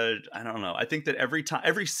I don't know. I think that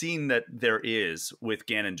every scene that there is with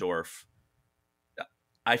Ganondorf,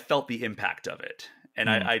 I felt the impact of it. And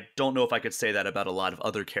I don't know if I could say that about a lot of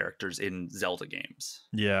other characters in Zelda games.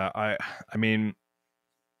 Yeah, I mean,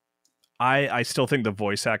 I still think the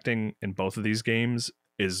voice acting in both of these games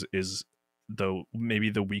is the maybe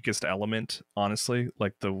the weakest element, honestly.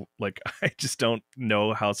 Like I just don't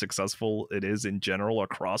know how successful it is in general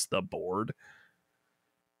across the board.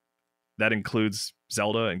 That includes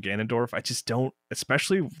Zelda and Ganondorf. I just don't,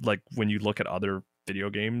 especially like when you look at other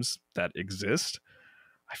video games that exist,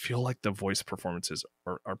 I feel like the voice performances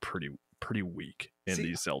are pretty weak in See,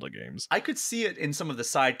 these Zelda games. I could see it in some of the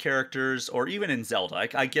side characters or even in Zelda.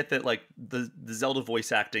 I get that like the Zelda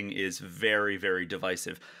voice acting is very, very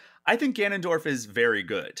divisive. I think Ganondorf is very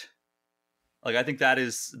good. Like I think that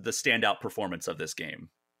is the standout performance of this game.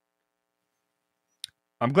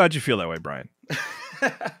 I'm glad you feel that way, Brian.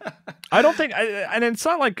 I don't think, and it's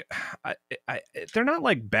not like they're not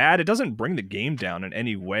like bad. It doesn't bring the game down in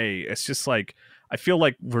any way. It's just like I feel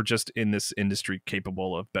like we're just in this industry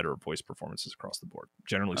capable of better voice performances across the board,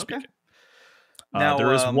 generally Okay. speaking. Now,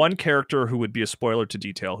 There is one character who would be a spoiler to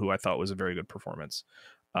detail who I thought was a very good performance.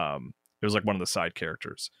 It was like one of the side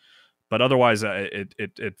characters, but otherwise,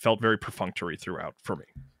 it felt very perfunctory throughout for me.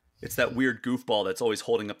 it's that weird goofball that's always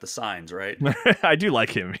holding up the signs, right? I do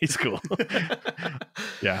like him. He's cool.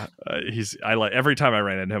 Yeah, I like every time I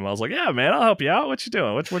ran into him, I was like, "Yeah, man, I'll help you out. What you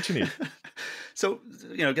doing? What you need?" So,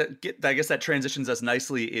 you know, I guess that transitions us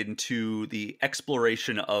nicely into the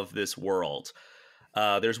exploration of this world.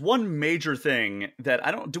 There's one major thing that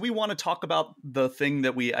I don't. Do we want to talk about the thing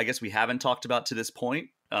that I guess we haven't talked about to this point?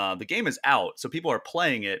 The game is out, so people are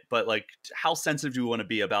playing it, but like, how sensitive do we want to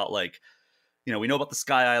be about like, you know, we know about the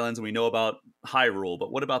Sky Islands and we know about Hyrule,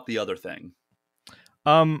 but what about the other thing?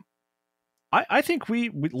 I think we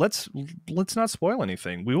let's not spoil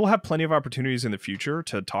anything. We will have plenty of opportunities in the future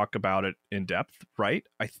to talk about it in depth, right?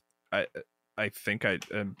 I think like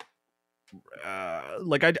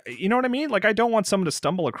you know what I mean? Like I don't want someone to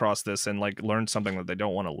stumble across this and like learn something that they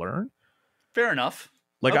don't want to learn. Fair enough.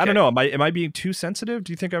 Like Okay. I don't know. Am I being too sensitive?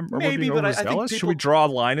 Do you think we're Maybe, being but I think overzealous? Should we draw a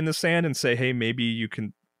line in the sand and say, hey, maybe you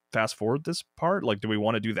can fast forward this part? Like, do we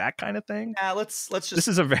want to do that kind of thing? Yeah, let's just. This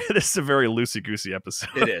is a very loosey goosey episode.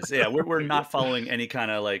 It is. Yeah, we're not following any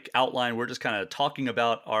kind of like outline. We're just kind of talking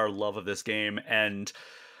about our love of this game and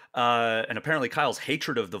apparently Kyle's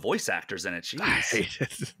hatred of the voice actors in it. Jeez. I hate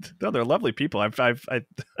it. No, they're lovely people.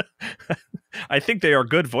 I think they are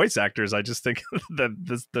good voice actors. I just think that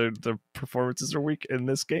the performances are weak in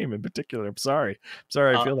this game in particular. I'm sorry.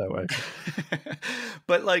 I feel that way.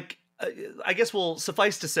 But like, I guess we'll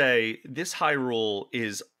suffice to say this Hyrule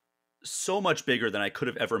is so much bigger than I could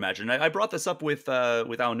have ever imagined. I brought this up with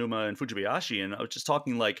Aonuma and Fujibayashi, and I was just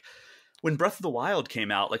talking like when Breath of the Wild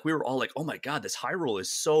came out, like we were all like, "Oh my god, this Hyrule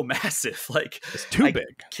is so massive!" Like it's too big.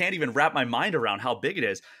 Can't even wrap my mind around how big it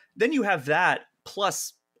is. Then you have that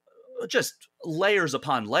plus just layers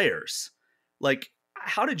upon layers. Like,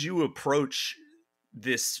 how did you approach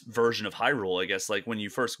this version of Hyrule? I guess like when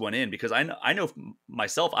you first went in, because I know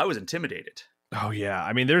myself, I was intimidated. Oh yeah,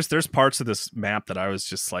 I mean, there's parts of this map that I was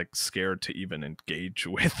just like scared to even engage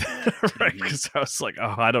with, right? Because I was like,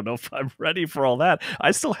 oh, I don't know if I'm ready for all that.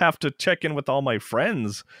 I still have to check in with all my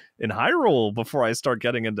friends in Hyrule before I start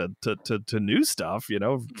getting into to new stuff. You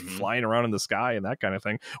know, flying around in the sky and that kind of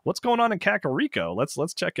thing. What's going on in Kakariko?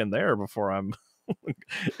 Let's check in there before I'm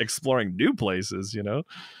exploring new places. You know.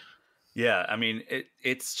 Yeah, I mean,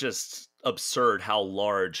 it's just absurd how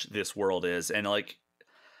large this world is, and like.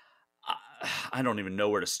 I don't even know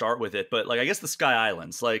where to start with it, but like I guess the Sky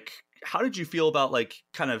Islands, like how did you feel about like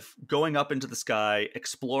kind of going up into the sky,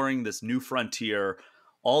 exploring this new frontier,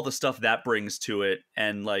 all the stuff that brings to it,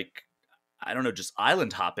 and like I don't know, just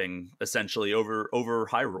island hopping essentially over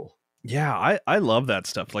Hyrule? Yeah, I love that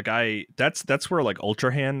stuff. Like that's where like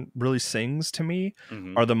Ultra Hand really sings to me,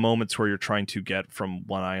 are the moments where you're trying to get from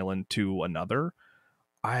one island to another.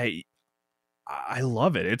 I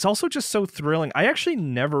love it. It's also just so thrilling. I actually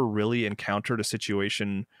never really encountered a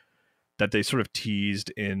situation that they sort of teased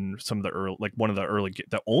in some of the early, like one of the early,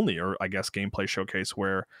 the only, or I guess, gameplay showcase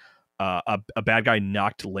where a bad guy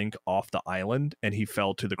knocked Link off the island and he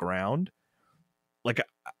fell to the ground. Like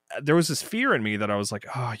there was this fear in me that I was like,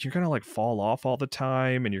 oh, you're gonna like fall off all the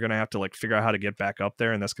time, and you're gonna have to like figure out how to get back up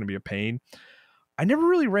there, and that's gonna be a pain. I never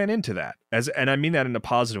really ran into that, and I mean that in a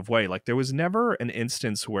positive way. Like there was never an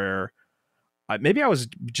instance where. Maybe I was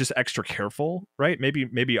just extra careful, right?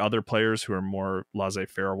 Maybe other players who are more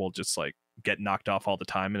laissez-faire will just like get knocked off all the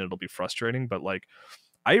time and it'll be frustrating. But like,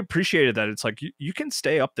 I appreciated that it's like you can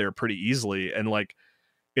stay up there pretty easily, and like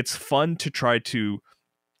it's fun to try to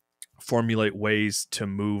formulate ways to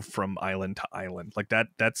move from island to island. Like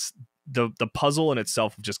that's the puzzle in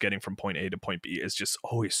itself of just getting from point A to point B is just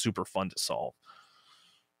always super fun to solve.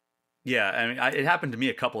 Yeah, I mean, it happened to me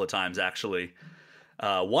a couple of times actually.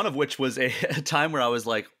 One of which was a time where I was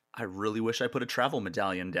like, I really wish I put a travel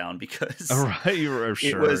medallion down All because right, you were it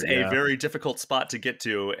sure, was a yeah. very difficult spot to get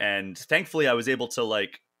to. And thankfully, I was able to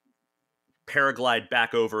like paraglide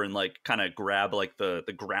back over and like kind of grab like the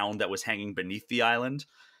ground that was hanging beneath the island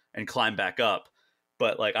and climb back up.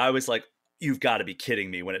 But like I was like, you've got to be kidding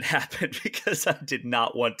me when it happened because I did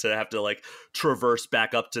not want to have to like traverse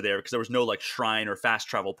back up to there because there was no like shrine or fast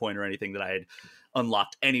travel point or anything that I had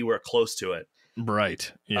unlocked anywhere close to it.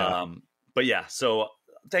 Right, yeah. Um, but yeah, so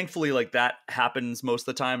thankfully, like that happens most of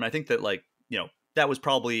the time. And I think that like that was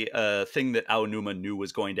probably a thing that Aonuma knew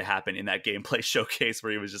was going to happen in that gameplay showcase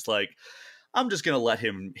where he was just like, I'm just gonna let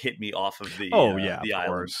him hit me off of Oh yeah, of the island.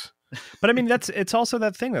 course. But I mean, it's also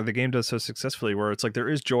that thing that the game does so successfully, where it's like there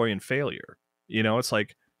is joy in failure. You know, it's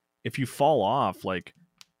like if you fall off, like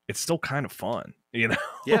it's still kind of fun. You know,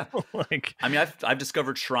 Yeah, like I mean, I've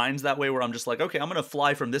discovered shrines that way where I'm just like, okay, I'm gonna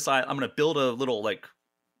fly from this island. I'm gonna build a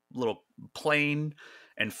little plane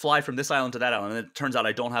and fly from this island to that island. And it turns out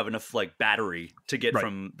I don't have enough like battery to get right.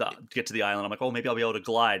 get to the island. I'm like, oh, maybe I'll be able to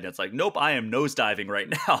glide. And it's like, nope, I am nosediving right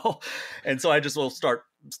now. And so I just will start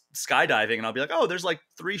skydiving and I'll be like, oh, there's like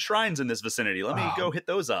 3 shrines in this vicinity. Let me go hit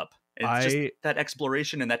those up. And it's just I that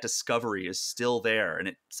exploration and that discovery is still there. And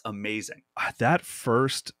it's amazing. that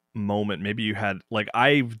first moment, maybe you had like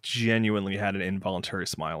I genuinely had an involuntary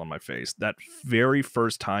smile on my face. That very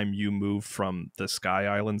first time you move from the sky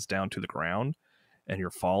islands down to the ground and you're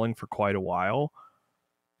falling for quite a while,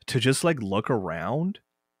 to just like look around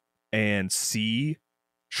and see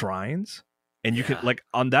shrines. And you can Yeah. like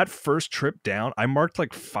on that first trip down, I marked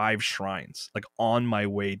like 5 shrines like on my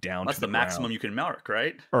way down That's to the the maximum ground. you can mark,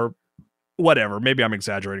 right? Or whatever, maybe I'm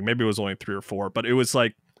exaggerating, maybe it was only 3 or 4, but it was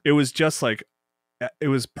like it was just like it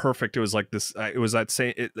was perfect. It was like this it was that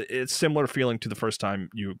same it's similar feeling to the first time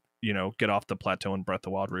you know get off the plateau in Breath of the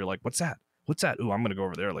Wild where you're like, what's that? Ooh, I'm gonna go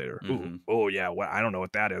over there later. Ooh, Mm-hmm. oh yeah, well, I don't know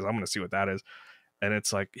what that is. I'm gonna see what that is. And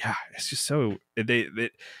it's like, yeah, it's just so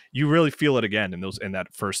you really feel it again in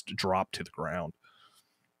that first drop to the ground.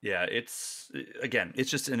 Yeah, it's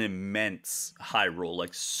just an immense Hyrule,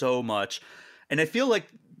 like so much. And I feel like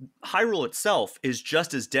Hyrule itself is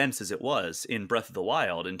just as dense as it was in Breath of the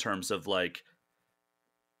Wild in terms of like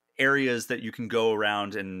areas that you can go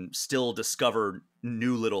around and still discover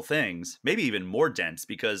new little things. Maybe even more dense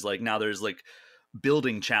because like now there's like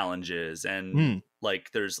building challenges and Hmm.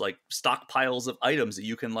 like there's like stockpiles of items that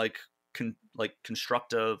you can like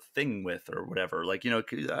construct a thing with or whatever, like now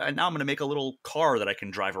I'm going to make a little car that I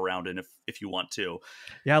can drive around in if you want to.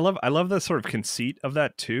 Yeah, I love the sort of conceit of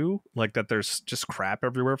that too. Like that there's just crap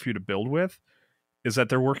everywhere for you to build with. Is that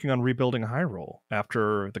they're working on rebuilding Hyrule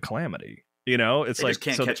after the calamity. You know, it's They just like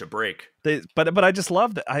can't so catch a break. but I just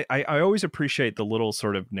love that I always appreciate the little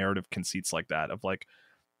sort of narrative conceits like that of like,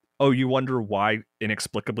 oh, you wonder why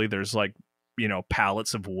inexplicably there's like, you know,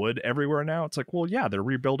 pallets of wood everywhere now. It's like, well, yeah, they're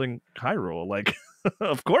rebuilding Hyrule. Like,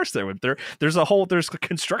 of course they would. There's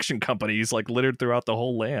construction companies like littered throughout the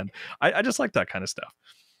whole land. I just like that kind of stuff.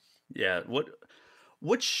 Yeah,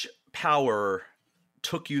 which power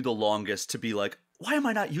took you the longest to be like, why am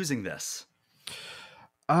I not using this?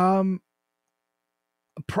 Um,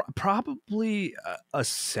 probably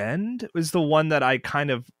Ascend is the one that I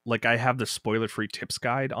kind of like. I have the spoiler-free tips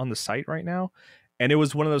guide on the site right now, and it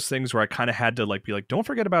was one of those things where I kind of had to like be like, don't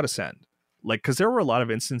forget about Ascend, like because there were a lot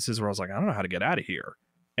of instances where I was like, I don't know how to get out of here,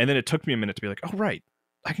 and then it took me a minute to be like, oh right,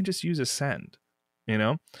 I can just use Ascend, you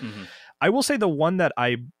know. Hmm. I will say the one that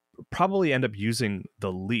I probably end up using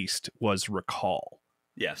the least was Recall,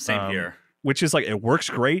 Yeah, same um, here. which is like it works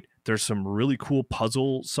great. There's some really cool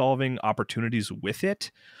puzzle solving opportunities with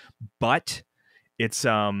it, but it's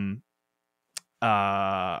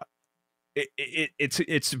uh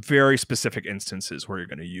it's very specific instances where you're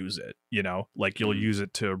going to use it, you know, like you'll Mm. use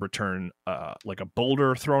it to return like a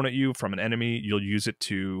boulder thrown at you from an enemy, you'll use it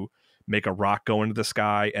to make a rock go into the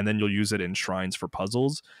sky, and then you'll use it in shrines for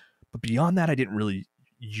puzzles. But beyond that, I didn't really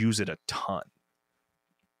use it a ton.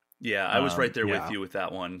 Yeah, I was right there with Yeah. you with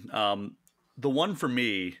that one. The one for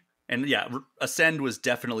me, and yeah, Ascend was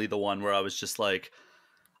definitely the one where I was just like,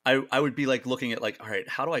 I would be like looking at like, all right,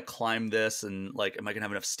 how do I climb this? And like, am I gonna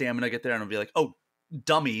have enough stamina to get there? And I'll be like, oh,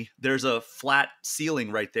 dummy, there's a flat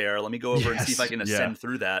ceiling right there. Let me go over and see if I Yes. can Yeah. ascend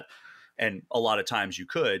through that. And a lot of times you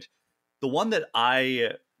could. The one that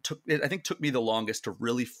I think took me the longest to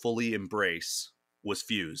really fully embrace was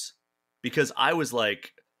Fuse, because I was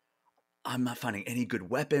like, I'm not finding any good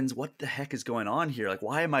weapons. What the heck is going on here? Like,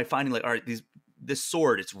 why am I finding like, all right, this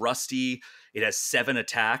sword, it's rusty. It has 7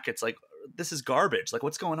 attack. It's like, this is garbage. Like,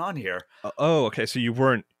 what's going on here? Oh, okay. So you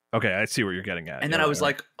weren't okay. I see what you're getting at. And Yeah. then I Right. was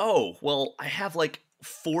Right. like, oh, well, I have like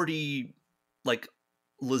 40 like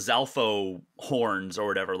Lizalfo horns or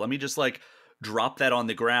whatever. Let me just like drop that on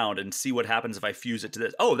the ground and see what happens if I fuse it to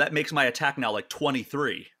this. Oh, that makes my attack now like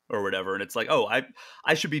 23 or whatever. And it's like, oh,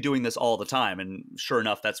 I should be doing this all the time. And sure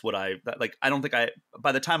enough, that's what like. I don't think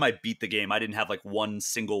by the time I beat the game, I didn't have like one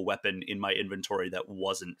single weapon in my inventory that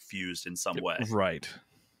wasn't fused in some way. Right.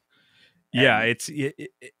 Yeah, And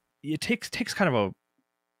it takes kind of a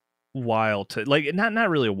while to like, not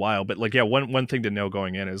really a while, but like, yeah, one thing to know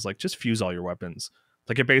going in is like just fuse all your weapons.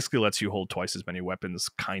 Like it basically lets you hold twice as many weapons,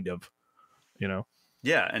 kind of, you know.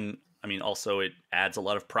 yeah, and I mean also it adds a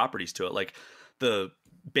lot of properties to it. Like the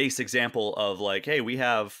base example of like, hey, we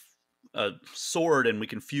have a sword and we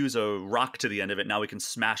can fuse a rock to the end of it. Now we can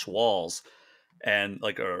smash walls and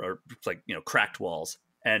like or like, you know, cracked walls.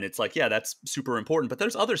 And it's like, yeah, that's super important. But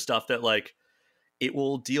there's other stuff that like it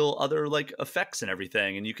will deal other like effects and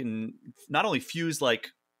everything. And you can not only fuse like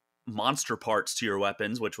monster parts to your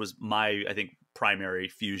weapons, which was my, I think, primary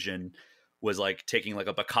fusion was like taking like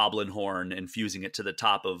a bokoblin horn and fusing it to the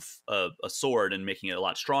top of a sword and making it a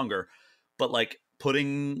lot stronger. But like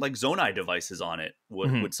putting like Zonai devices on it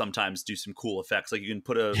would sometimes do some cool effects. Like you can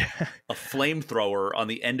put a flamethrower on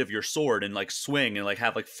the end of your sword and like swing and like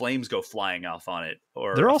have like flames go flying off on it,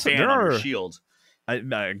 or a fan on your shield.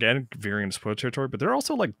 Again, veering into spoiler territory, but there are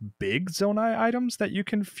also like big Zonai items that you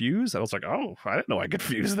can fuse. I was like, oh, I didn't know I could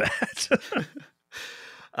fuse that.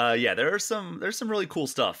 Yeah, there's some really cool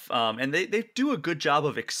stuff, and they do a good job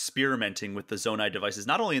of experimenting with the Zonai devices,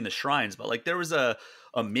 not only in the shrines, but like there was a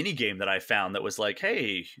mini game that I found that was like,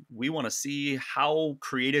 hey, we want to see how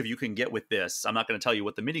creative you can get with this. I'm not going to tell you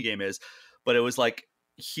what the mini game is, but it was like,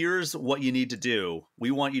 here's what you need to do.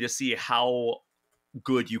 We want you to see how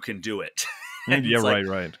good you can do it. Yeah, like,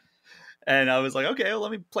 right. And I was like, okay, well,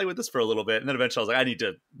 let me play with this for a little bit. And then eventually I was like, I need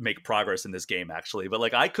to make progress in this game, actually. But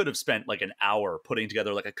like, I could have spent like an hour putting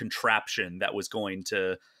together like a contraption that was going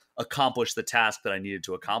to accomplish the task that I needed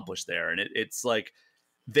to accomplish there. And it's like,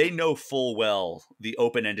 they know full well the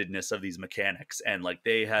open-endedness of these mechanics. And like,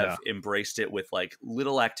 they have embraced it with like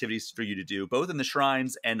little activities for you to do, both in the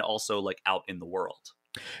shrines and also like out in the world.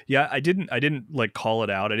 Yeah, I didn't like call it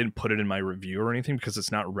out. I didn't put it in my review or anything because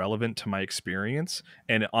it's not relevant to my experience.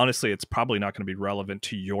 And honestly, it's probably not going to be relevant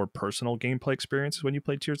to your personal gameplay experiences when you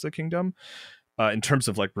play Tears of the Kingdom, in terms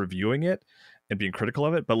of like reviewing it and being critical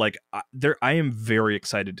of it. But like, I am very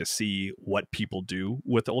excited to see what people do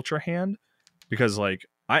with Ultra Hand, because like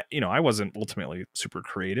I wasn't ultimately super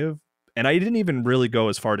creative. And I didn't even really go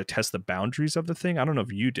as far to test the boundaries of the thing. I don't know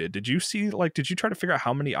if you did. Did you try to figure out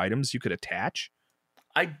how many items you could attach?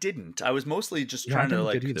 I didn't. I was mostly just trying to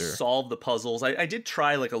like solve the puzzles. I did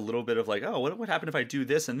try like a little bit of like, oh, what would happen if I do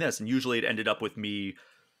this and this? And usually it ended up with me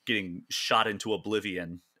getting shot into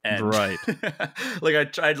oblivion. And right. like I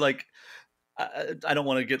tried like, I don't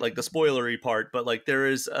want to get like the spoilery part, but like there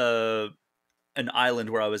is an island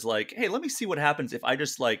where I was like, hey, let me see what happens if I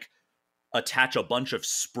just like attach a bunch of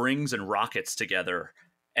springs and rockets together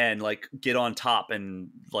and like get on top and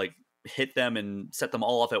like hit them and set them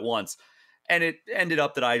all off at once. And it ended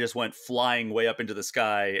up that I just went flying way up into the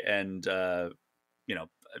sky and,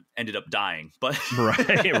 ended up dying. But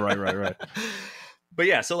right. But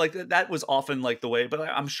yeah, so like that was often like the way. But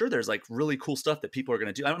I'm sure there's like really cool stuff that people are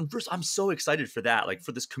going to do. I'm so excited for that, like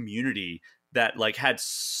for this community that like had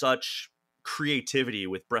such creativity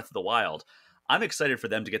with Breath of the Wild. I'm excited for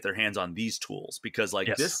them to get their hands on these tools, because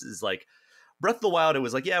like this is like Breath of the Wild. It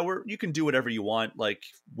was like, yeah, you can do whatever you want like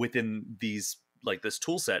within these like this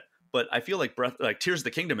tool set. But I feel like Tears of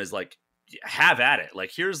the Kingdom is like, have at it. Like,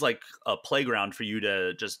 here's like a playground for you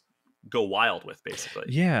to just go wild with, basically.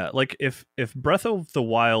 Yeah, like if Breath of the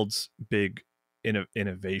Wild's big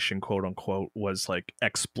innovation, quote unquote, was like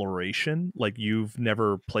exploration, like you've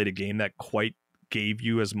never played a game that quite gave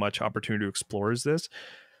you as much opportunity to explore as this.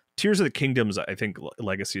 Tears of the Kingdom's, I think,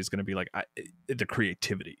 legacy is going to be like the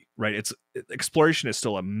creativity, right? Exploration is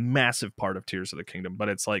still a massive part of Tears of the Kingdom, but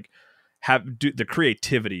it's like the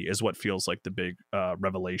creativity is what feels like the big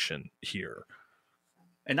revelation here.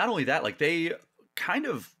 And not only that, like they kind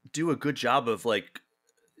of do a good job of like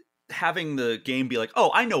having the game be like,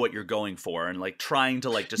 oh, I know what you're going for, and like trying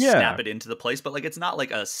to like just snap it into the place, but like it's not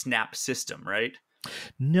like a snap system, right?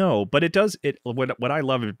 No, but it does it. What I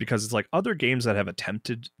love it because it's like other games that have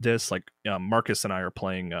attempted this, like Marcus and I are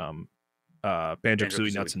playing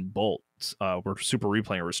Banjo-Kazooie Nuts and Bolts. We're super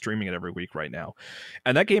replaying. We're streaming it every week right now,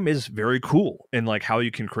 and that game is very cool in like how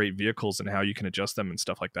you can create vehicles and how you can adjust them and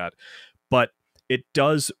stuff like that. But it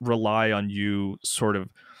does rely on you sort of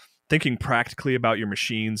thinking practically about your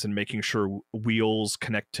machines and making sure wheels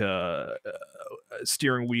connect to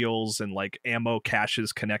steering wheels and like ammo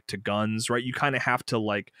caches connect to guns, right? You kind of have to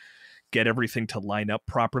like get everything to line up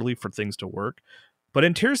properly for things to work. But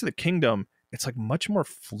in Tears of the Kingdom, it's like much more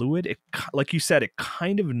fluid. It, like you said, it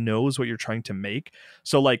kind of knows what you're trying to make.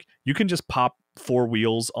 So like you can just pop 4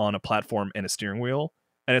 wheels on a platform and a steering wheel,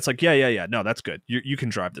 and it's like, yeah, no, that's good. You can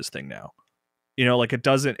drive this thing now. You know, like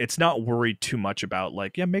it's not worried too much about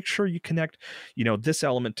like, yeah, make sure you connect, you know, this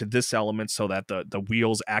element to this element so that the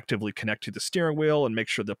wheels actively connect to the steering wheel, and make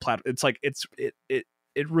sure the it's like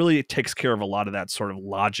it really takes care of a lot of that sort of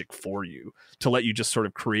logic for you to let you just sort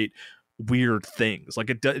of create weird things. Like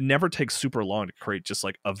it never takes super long to create just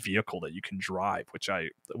like a vehicle that you can drive, which I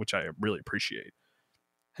really appreciate.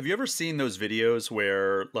 Have you ever seen those videos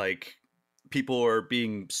where like people are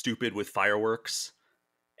being stupid with fireworks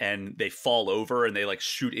and they fall over and they like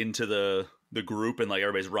shoot into the group and like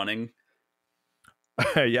everybody's running?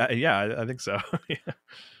 yeah, I think so. Yeah.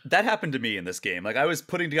 That happened to me in this game. Like I was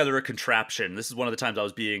putting together a contraption. This is one of the times I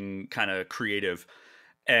was being kind of creative,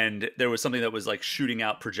 and there was something that was like shooting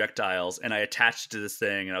out projectiles, and I attached it to this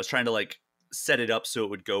thing, and I was trying to like set it up so it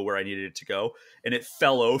would go where I needed it to go, and it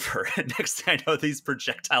fell over. And next thing I know, these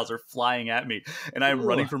projectiles are flying at me, and I'm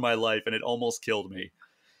running for my life, and it almost killed me.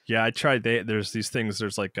 Yeah, I tried. There's these things.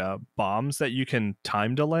 There's like bombs that you can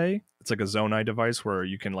time delay. It's like a Zonai device where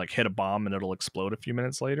you can like hit a bomb and it'll explode a few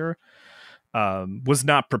minutes later. Was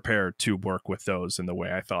not prepared to work with those in the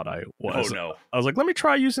way I thought I was. Oh no. I was like, let me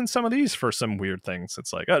try using some of these for some weird things.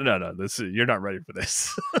 It's like, oh no, you're not ready for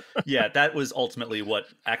this. Yeah, that was ultimately what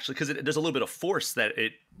actually, because there's a little bit of force that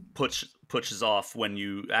it pushes off when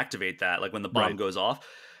you activate that, like when the bomb Right. goes off.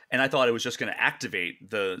 And I thought it was just going to activate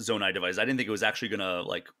the Zonai device. I didn't think it was actually going to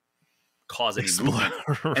like cause any movement.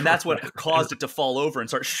 And that's what caused it to fall over and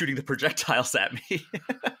start shooting the projectiles at me.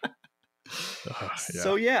 Yeah.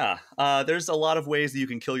 So yeah, there's a lot of ways that you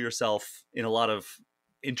can kill yourself in a lot of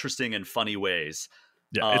interesting and funny ways.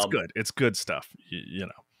 Yeah, it's good. It's good stuff. You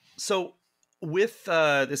know. So with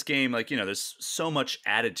this game, like, you know, there's so much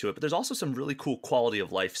added to it, but there's also some really cool quality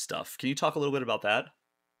of life stuff. Can you talk a little bit about that?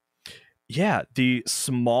 Yeah, the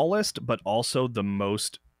smallest but also the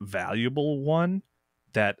most valuable one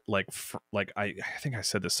that I think I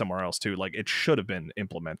said this somewhere else too, like it should have been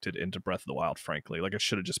implemented into Breath of the Wild, frankly. Like it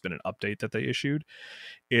should have just been an update that they issued,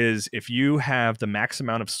 is if you have the max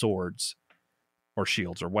amount of swords or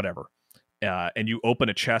shields or whatever, and you open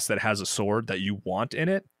a chest that has a sword that you want in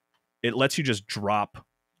it, it lets you just drop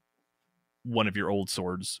one of your old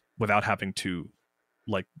swords without having to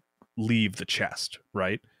like leave the chest,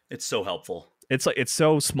 right? It's so helpful. It's like it's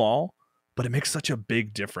so small, but it makes such a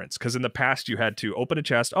big difference. Because in the past, you had to open a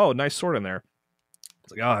chest. Oh, nice sword in there.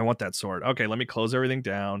 It's like, oh, I want that sword. Okay, let me close everything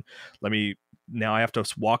down. Now I have to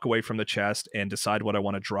walk away from the chest and decide what I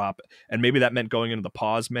want to drop. And maybe that meant going into the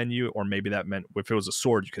pause menu, or maybe that meant if it was a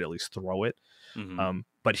sword, you could at least throw it. Mm-hmm.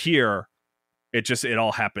 But here, it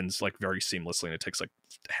all happens like very seamlessly, and it takes like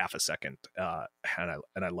half a second. And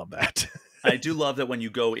I love that. I do love that when you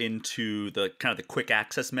go into the kind of the quick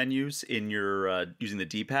access menus in your using the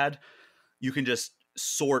D-pad, you can just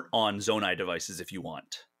sort on Zonai devices if you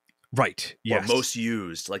want. Right. Yes. Or most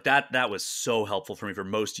used. Like that was so helpful for me for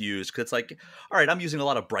most used, because it's like, all right, I'm using a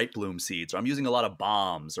lot of bright bloom seeds, or I'm using a lot of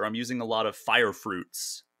bombs, or I'm using a lot of fire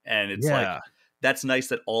fruits. And it's like, that's nice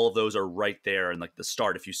that all of those are right there and like the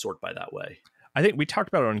start if you sort by that way. I think we talked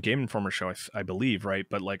about it on Game Informer show, I believe, right?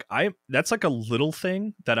 But like that's like a little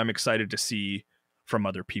thing that I'm excited to see from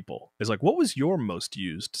other people. Is like, what was your most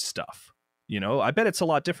used stuff? You know, I bet it's a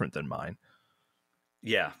lot different than mine.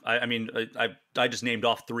 Yeah, I mean, I just named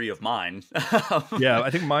off 3 of mine. Yeah, I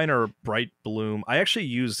think mine are bright bloom. I actually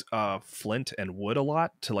use flint and wood a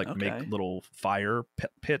lot to like make little fire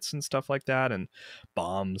pits and stuff like that, and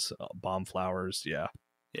bombs, bomb flowers. Yeah.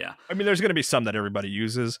 I mean, there's going to be some that everybody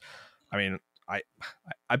uses. I mean,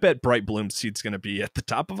 I bet bright bloom seed's going to be at the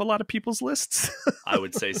top of a lot of people's lists. I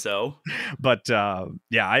would say so. But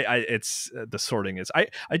yeah, it's the sorting is.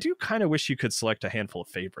 I do kind of wish you could select a handful of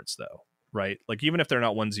favorites though, right? Like even if they're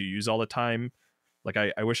not ones you use all the time, like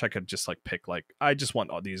I wish I could just like pick like I just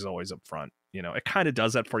want all these always up front. You know, it kind of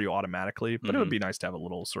does that for you automatically, but it would be nice to have a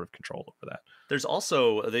little sort of control over that. There's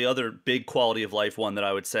also the other big quality of life one that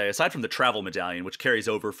I would say, aside from the travel medallion, which carries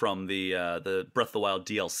over from the Breath of the Wild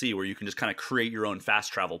DLC, where you can just kind of create your own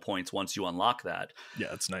fast travel points once you unlock that. Yeah,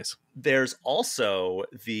 that's nice. There's also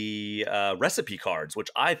the recipe cards, which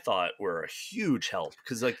I thought were a huge help,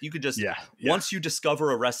 because like you could just once you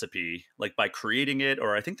discover a recipe, like by creating it,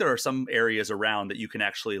 or I think there are some areas around that you can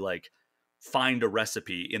actually like find a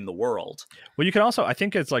recipe in the world. Well, you can also, I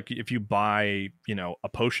think it's like if you buy, you know, a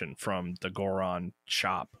potion from the Goron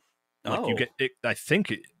shop, like you get it, I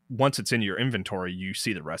think once it's in your inventory, you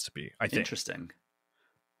see the recipe. I think. Interesting.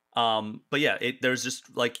 But yeah, there's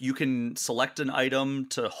just like you can select an item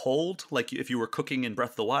to hold, like if you were cooking in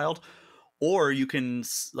Breath of the Wild, or you can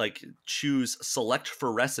like choose select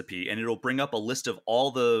for recipe, and it'll bring up a list of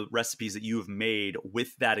all the recipes that you have made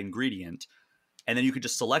with that ingredient, and then you can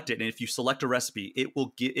just select it. And if you select a recipe, it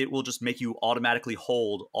will just make you automatically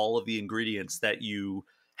hold all of the ingredients that you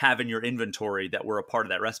have in your inventory that were a part of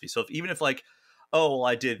that recipe. So even if like, oh, well,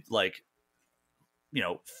 I did like, you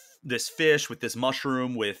know, this fish with this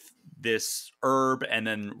mushroom with this herb and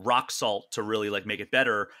then rock salt to really like make it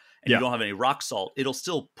better, and you Yeah. don't have any rock salt, it'll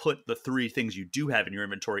still put the three things you do have in your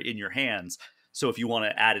inventory in your hands. So if you want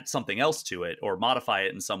to add something else to it or modify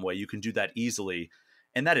it in some way, you can do that easily.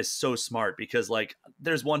 And that is so smart, because like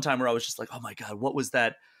there's one time where I was just like, oh my god, what was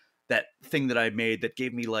that thing that I made that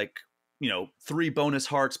gave me like, you know, 3 bonus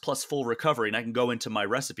hearts plus full recovery, and I can go into my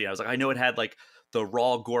recipe. I was like, I know it had like the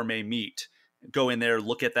raw gourmet meat, go in there,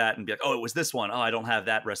 look at that and be like, oh, it was this one. Oh, I don't have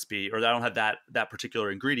that recipe, or I don't have that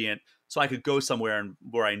particular ingredient. So I could go somewhere and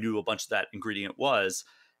where I knew a bunch of that ingredient was,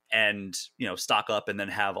 and, you know, stock up and then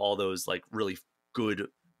have all those like really good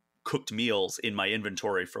cooked meals in my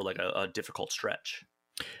inventory for like a difficult stretch.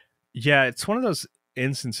 Yeah, it's one of those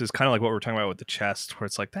instances, kind of like what we're talking about with the chest, where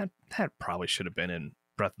it's like that probably should have been in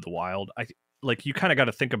Breath of the Wild. I like you kind of got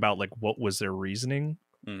to think about like what was their reasoning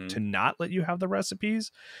Mm-hmm. to not let you have the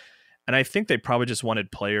recipes. And I think they probably just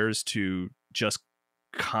wanted players to just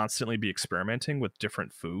constantly be experimenting with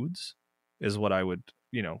different foods, is what I would,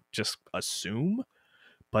 just assume.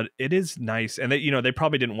 But it is nice. And they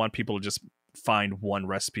probably didn't want people to just find one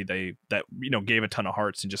recipe that gave a ton of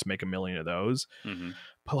hearts and just make a million of those. Mm-hmm.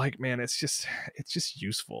 But like, man, it's just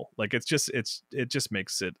useful. Like it just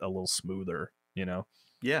makes it a little smoother,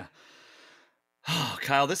 Yeah. Oh,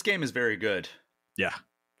 Kyle, this game is very good. Yeah.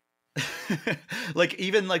 Like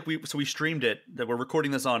even like we streamed it, that we're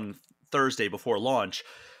recording this on Thursday before launch,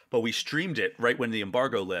 but we streamed it right when the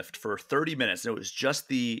embargo lift for 30 minutes, and it was just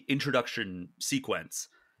the introduction sequence.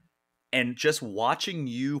 And just watching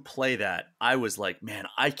you play that, I was like, man,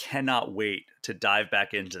 I cannot wait to dive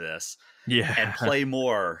back into this and Yeah. play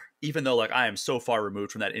more, even though like I am so far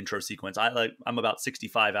removed from that intro sequence. I'm about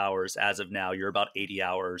 65 hours as of now. You're about 80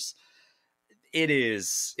 hours.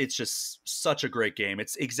 It's just such a great game.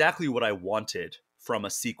 It's exactly what I wanted from a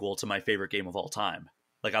sequel to my favorite game of all time.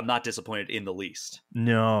 Like, I'm not disappointed in the least.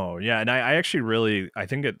 No, yeah, and I actually really I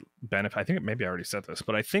think maybe I already said this,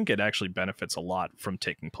 but I think it actually benefits a lot from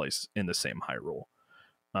taking place in the same Hyrule.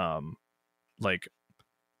 Like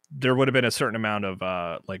there would have been a certain amount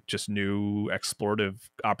of like just new explorative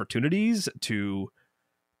opportunities to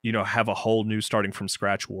have a whole new starting from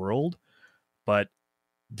scratch world, but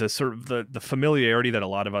the sort of the familiarity that a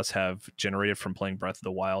lot of us have generated from playing Breath of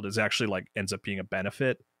the Wild is actually like ends up being a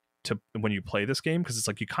benefit to when you play this game, because it's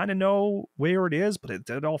like you kind of know where it is, but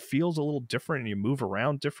it all feels a little different and you move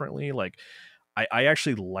around differently. Like I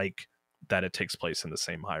actually like that it takes place in the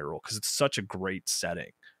same Hyrule, because it's such a great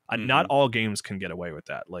setting. Not Mm-hmm. all games can get away with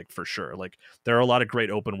that, like for sure. Like there are a lot of great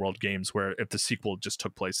open world games where if the sequel just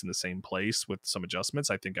took place in the same place with some adjustments,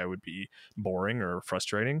 I think I would be boring or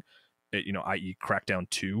frustrating. I.e. Crackdown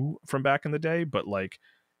 2 from back in the day, but like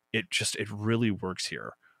it really works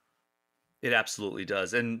here. It absolutely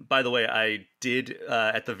does. And by the way, I did,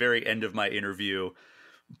 at the very end of my interview,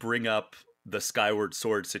 bring up the Skyward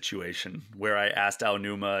Sword situation, where I asked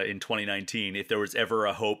Aonuma in 2019 if there was ever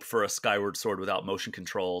a hope for a Skyward Sword without motion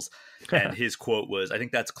controls. And his quote was, I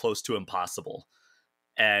think that's close to impossible.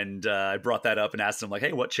 And I brought that up and asked him, like,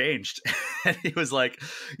 hey, what changed? And he was like,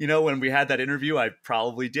 when we had that interview, I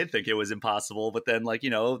probably did think it was impossible. But then, like,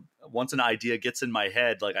 once an idea gets in my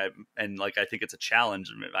head, like, I think it's a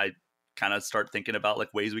challenge, I kind of start thinking about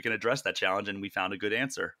like ways we can address that challenge. And we found a good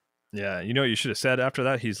answer. Yeah, you should have said after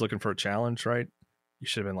that he's looking for a challenge, right? You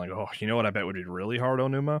should have been like, oh, you know what I bet would be really hard,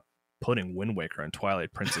 Onuma? Putting Wind Waker and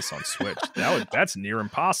Twilight Princess on Switch. That's near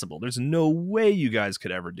impossible. There's no way you guys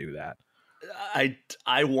could ever do that.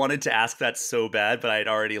 I wanted to ask that so bad, but I had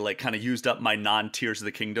already like kind of used up my non-Tears of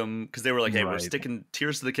the Kingdom, because they were like, hey, we're sticking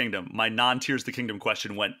Tears of the Kingdom. My non-Tears of the Kingdom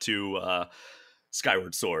question went to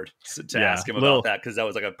Skyward Sword to ask him about that, because that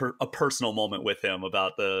was like a personal moment with him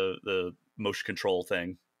about the motion control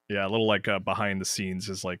thing. Yeah, a little like behind the scenes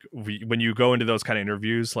is like when you go into those kind of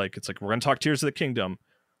interviews, like it's like we're gonna talk Tears of the Kingdom.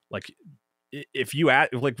 Like if you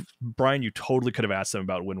like Brian, you totally could have asked them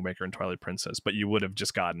about Wind Waker and Twilight Princess, but you would have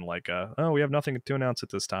just gotten like, oh, we have nothing to announce at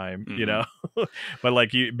this time, But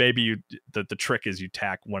like the trick is you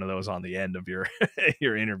tack one of those on the end of your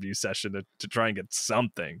your interview session to try and get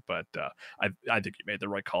something. But I think you made the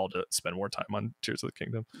right call to spend more time on Tears of the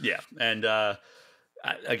Kingdom. Yeah, and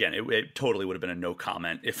Again, it totally would have been a no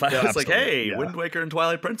comment if I Yeah, was like, absolutely. "Hey, Yeah. Wind Waker and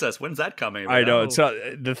Twilight Princess, when's that coming?" Like, I know. oh, It's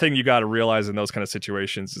the thing you got to realize in those kind of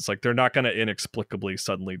situations. It's like they're not going to inexplicably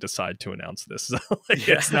suddenly decide to announce this. So, like,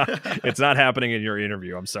 yeah. it's not happening in your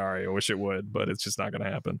interview. I'm sorry. I wish it would, but it's just not going to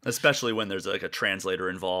happen. Especially when there's like a translator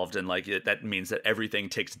involved, and like that means that everything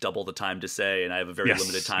takes double the time to say, and I have a very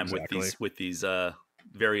limited Yes, time exactly. with these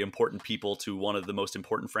very important people to one of the most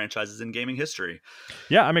important franchises in gaming history.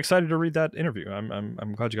 Yeah, I'm excited to read that interview.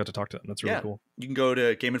 I'm glad you got to talk to them. That's really Yeah, cool. you can go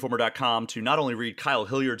to GameInformer.com to not only read Kyle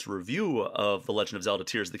Hilliard's review of The Legend of Zelda: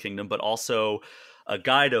 Tears of the Kingdom, but also a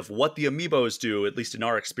guide of what the amiibos do, at least in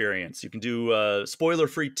our experience. You can do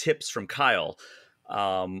spoiler-free tips from Kyle.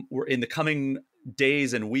 We're in the coming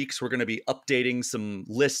days and weeks, we're going to be updating some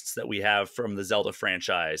lists that we have from the Zelda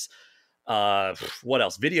franchise. What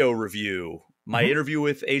else? Video review. My Mhm. interview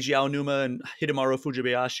with Eiji Aonuma and Hidemaru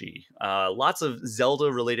Fujibayashi. Lots of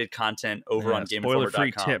Zelda-related content over Yeah, on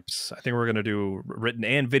spoiler-free GameInformer.com. tips. I think we're gonna do written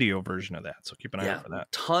and video version of that. So keep an eye Yeah, out for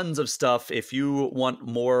that. tons of stuff. If you want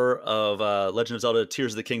more of Legend of Zelda: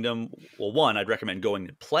 Tears of the Kingdom, well, one, I'd recommend going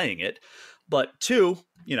and playing it. But two,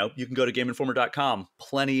 you can go to GameInformer.com.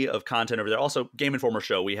 Plenty of content over there. Also, Game Informer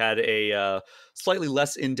Show. We had a slightly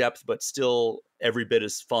less in-depth, but still every bit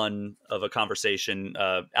as fun of a conversation.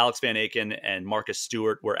 Alex Van Aken and Marcus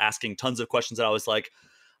Stewart were asking tons of questions that I was like,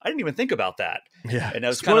 I didn't even think about that. Yeah, And I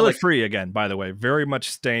was kind of spoiler like, free again. By the way, very much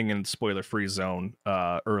staying in spoiler free zone.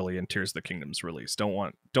 Early in Tears of the Kingdom's release. Don't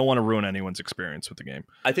want to ruin anyone's experience with the game.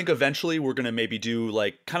 I think eventually we're gonna maybe do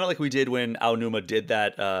like kind of like we did when Aonuma did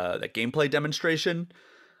that gameplay demonstration.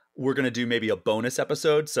 We're gonna do maybe a bonus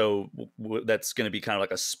episode, so that's gonna be kind of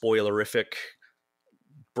like a spoilerific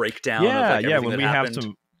breakdown of Yeah, like yeah. everything that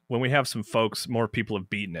happened. When we have some folks, more people have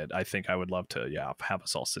beaten it. I think I would love to, have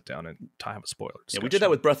us all sit down and have a spoiler Yeah, we discussion. did that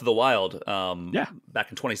with Breath of the Wild Yeah, back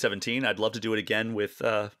in 2017. I'd love to do it again with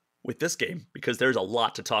this game because there's a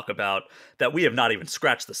lot to talk about that we have not even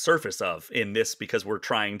scratched the surface of in this because we're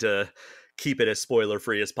trying to keep it as spoiler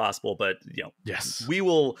free as possible. But yes, we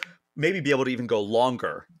will maybe be able to even go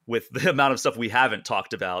longer with the amount of stuff we haven't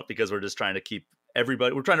talked about because we're just trying to keep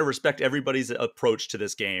everybody. We're trying to respect everybody's approach to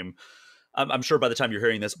this game. I'm sure by the time you're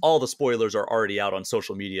hearing this, all the spoilers are already out on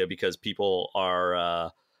social media because people are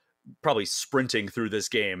probably sprinting through this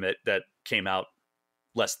game that came out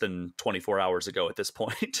less than 24 hours ago at this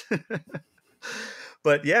point.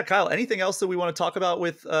 But yeah, Kyle, anything else that we want to talk about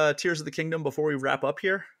with Tears of the Kingdom before we wrap up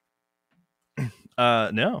here?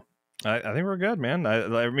 no, I think we're good, man.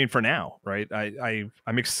 I mean, for now, right?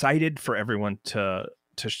 I'm excited for everyone to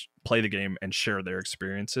play the game and share their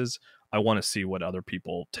experiences. I want to see what other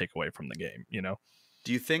people take away from the game.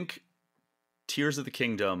 Do you think Tears of the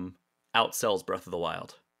Kingdom outsells Breath of the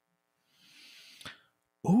Wild?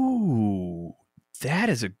 Ooh, that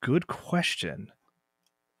is a good question.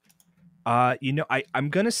 I'm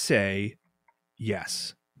gonna say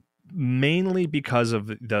yes, mainly because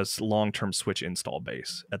of this long-term Switch install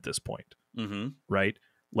base at this point, Mm-hmm. right?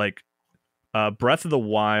 Like, Breath of the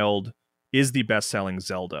Wild is the best-selling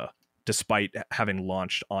Zelda, despite having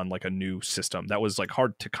launched on like a new system that was like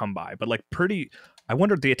hard to come by, but like pretty. I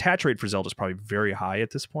wonder the attach rate for Zelda is probably very high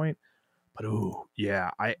at this point. But ooh,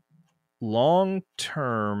 yeah, long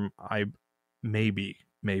term, I maybe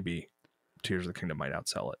Tears of the Kingdom might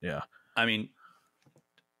outsell it. Yeah. I mean,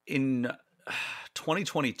 in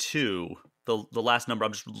 2022, the last number,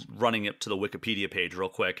 I'm just running it to the Wikipedia page real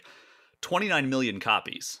quick, 29 million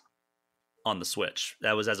copies on the Switch.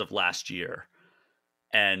 That was as of last year.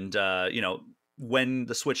 And, when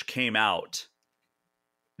the Switch came out,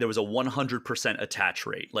 there was a 100% attach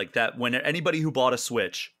rate. Like that, when anybody who bought a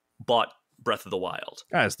Switch bought Breath of the Wild.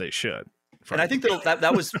 As they should. And I think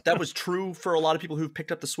that was true for a lot of people who've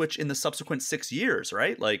picked up the Switch in the subsequent 6 years,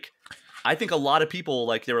 right? Like, I think a lot of people,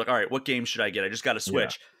 like, they were like, all right, what game should I get? I just got a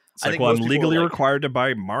Switch. Yeah. It's I like, think well, most I'm people legally were like, required to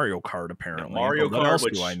buy Mario Kart, apparently. Mario but what Kart, else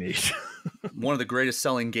which do I need? one of the greatest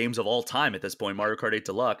selling games of all time at this point, Mario Kart 8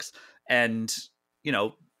 Deluxe. And,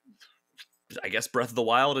 I guess Breath of the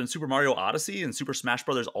Wild and Super Mario Odyssey and Super Smash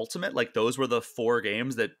Brothers Ultimate, like those were the 4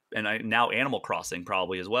 games that, and now Animal Crossing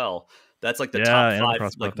probably as well. That's like the top Animal 5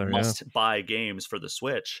 Crossing like up there, must buy games for the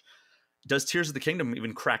Switch. Does Tears of the Kingdom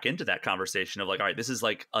even crack into that conversation of like, all right, this is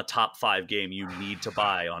like a top 5 game you need to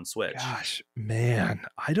buy on Switch? Gosh, man,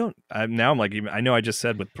 now I'm like, even I know I just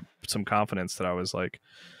said with some confidence that I was like,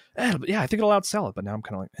 yeah, I think it'll outsell it, but now I'm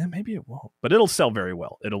kind of like, maybe it won't, but it'll sell very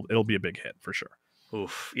well. It'll be a big hit for sure.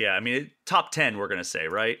 Oof, yeah. I mean, top 10, we're gonna say,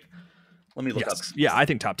 right? Let me look up. Yeah, I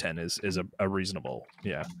think top 10 is a reasonable.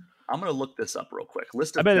 Yeah, I'm gonna look this up real quick.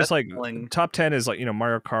 List I of bet it's like best-selling. top 10 is like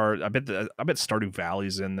Mario Kart. I bet Stardew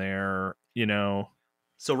Valley's in there.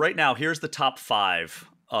 So right now, here's the top 5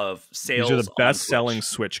 of These are sales the on best-selling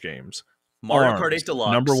Switch. Switch games. Mario Kart 8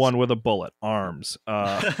 Arms, number Deluxe. 1 with a bullet. Arms.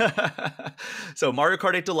 So Mario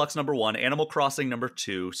Kart 8 Deluxe number 1, Animal Crossing number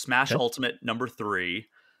 2, Smash Okay. Ultimate number 3,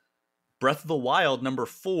 Breath of the Wild number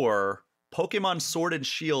 4, Pokemon Sword and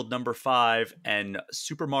Shield number 5, and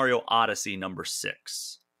Super Mario Odyssey number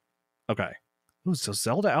 6. Okay. Ooh, so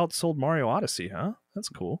Zelda outsold Mario Odyssey, huh? That's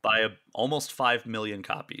cool. By almost 5 million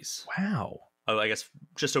copies. Wow. Oh, I guess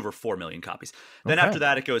just over 4 million copies. Then Okay. after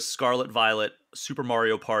that, it goes Scarlet Violet, Super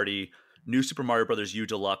Mario Party, New Super Mario Bros. U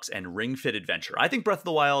Deluxe, and Ring Fit Adventure. I think Breath of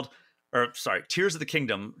the Wild, or sorry, Tears of the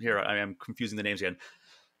Kingdom. Here, I am confusing the names again.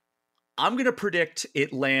 I'm going to predict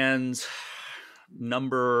it lands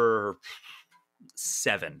number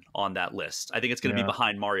 7 on that list. I think it's going to be Yeah.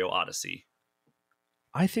 behind Mario Odyssey.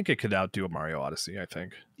 I think it could outdo a Mario Odyssey, I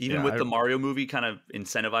think. Even with the Mario movie kind of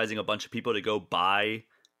incentivizing a bunch of people to go buy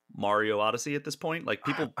Mario Odyssey at this point. Like,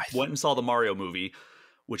 people went and saw the Mario movie,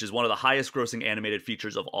 which is one of the highest grossing animated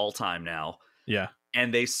features of all time now. Yeah.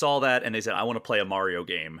 And they saw that and they said, I want to play a Mario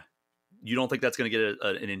game. You don't think that's going to get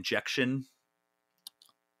an injection?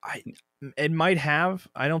 It might have.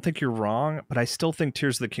 I don't think you're wrong, but I still think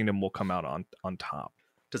Tears of the Kingdom will come out on top.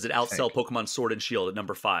 Does it outsell Pokemon Sword and Shield at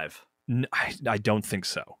number 5? I don't think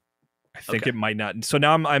so. I think it might not. So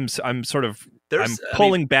now I'm sort of I'm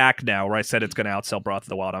pulling back now where I said it's going to outsell Breath of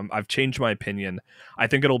the Wild. I've changed my opinion. I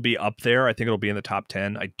think it'll be up there. I think it'll be in the top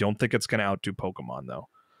 10. I don't think it's going to outdo Pokemon though.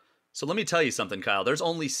 So let me tell you something, Kyle. There's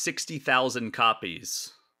only 60,000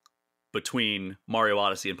 copies between Mario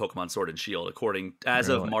Odyssey and Pokemon Sword and Shield, according as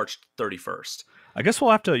of March 31st. I guess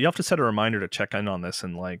you'll have to set a reminder to check in on this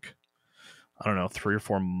in like, I don't know, 3 or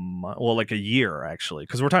 4 months. Well, like a year actually,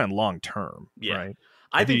 because we're talking long term, right?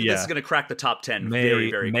 I think this is going to crack the top 10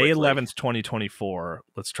 very, very quickly. May 11th, 2024.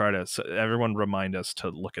 Let's try to everyone remind us to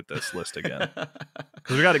look at this list again,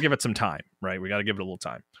 because we got to give it some time, right? We got to give it a little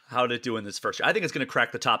time. How did it do in this first year? I think it's going to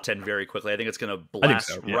crack the top 10 very quickly. I think it's going to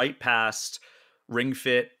blast right past Ring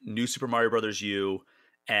Fit, New Super Mario Bros. U,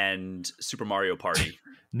 and Super Mario Party.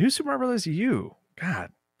 New Super Mario Bros. U. God,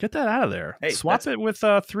 get that out of there. Hey, swap it with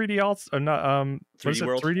 3D Alt or not 3D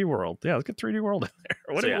World. 3D World. Yeah, let's get 3D World in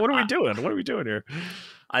there. What are we doing? What are we doing here?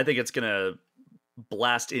 I think it's going to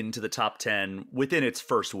blast into the top 10 within its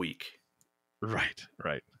first week. Right.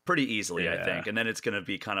 Pretty easily, I think. And then it's going to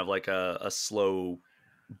be kind of like a slow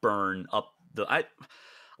burn up the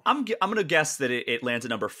I'm going to guess that it lands at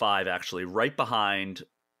number 5 actually, right behind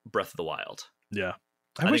Breath of the Wild. Yeah.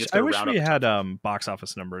 I wish we had box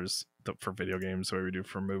office numbers for video games the way we do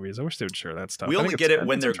for movies. I wish they would share that stuff. We only get it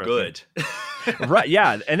when they're good. Right,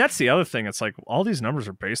 yeah. And that's the other thing. It's like all these numbers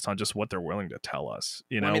are based on just what they're willing to tell us.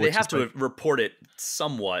 You know, I mean, they have to report it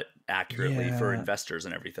somewhat accurately for investors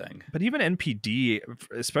and everything. But even NPD,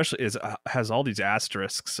 especially, has all these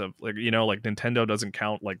asterisks of like, you know, like Nintendo doesn't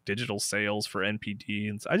count like digital sales for NPD,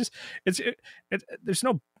 and there's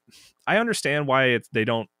no. I understand why they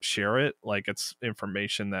don't share it. Like, it's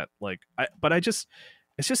information that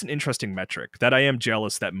it's just an interesting metric that I am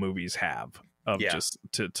jealous that movies have of just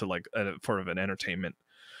to like sort of an entertainment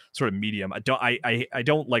sort of medium. I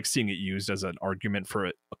don't like seeing it used as an argument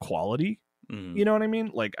for equality. You know what I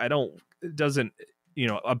mean? Like, it doesn't, you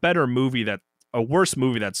know, a worse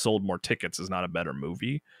movie that sold more tickets is not a better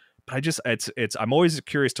movie. But I'm always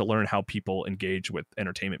curious to learn how people engage with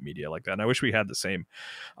entertainment media like that. And I wish we had the same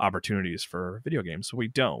opportunities for video games. So we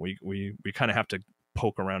don't. We kind of have to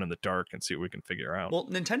poke around in the dark and see what we can figure out. Well,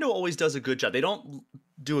 Nintendo always does a good job. They don't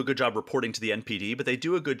do a good job reporting to the NPD, but they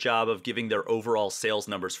do a good job of giving their overall sales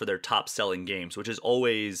numbers for their top selling games, which is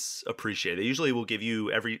always appreciated. They usually will give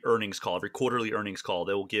you every quarterly earnings call,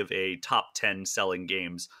 they will give a top 10 selling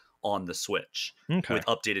games on the Switch with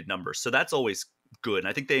updated numbers. So that's always good. And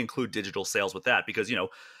I think they include digital sales with that because, you know,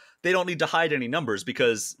 they don't need to hide any numbers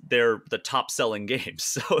because they're the top selling games.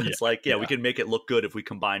 So it's we can make it look good if we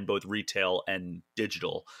combine both retail and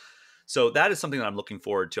digital. So that is something that I'm looking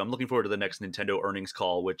forward to. I'm looking forward to the next Nintendo earnings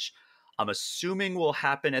call, which I'm assuming will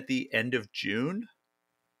happen at the end of June,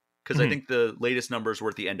 because I think the latest numbers were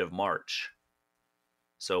at the end of March.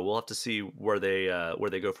 So we'll have to see where they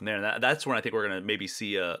go from there. And that's when I think we're going to maybe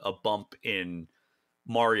see a bump in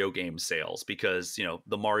Mario game sales, because, you know,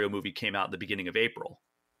 the Mario movie came out in the beginning of April.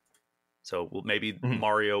 So maybe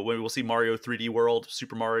we'll see Mario 3D World,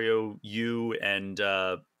 Super Mario U, and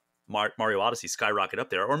Mario Odyssey skyrocket up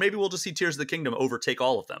there. Or maybe we'll just see Tears of the Kingdom overtake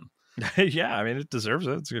all of them. Yeah, I mean, it deserves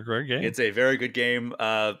it. It's a great game. It's a very good game.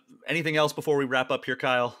 Anything else before we wrap up here,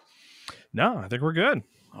 Kyle? No, I think we're good.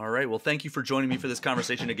 All right. Well, thank you for joining me for this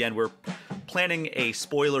conversation again. We're planning a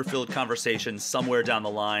spoiler-filled conversation somewhere down the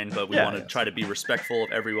line, but we want to try to be respectful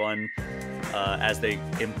of everyone. as they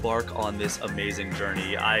embark on this amazing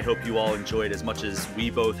journey. I hope you all enjoyed as much as we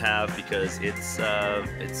both have, because it's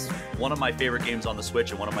one of my favorite games on the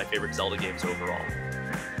Switch and one of my favorite Zelda games overall.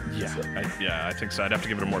 Yeah, I think so. I'd have to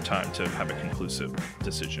give it more time to have a conclusive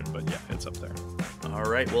decision, but yeah, it's up there. All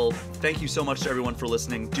right, well, thank you so much to everyone for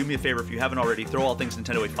listening. Do me a favor, if you haven't already, throw All Things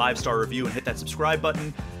Nintendo a 5-star review and hit that subscribe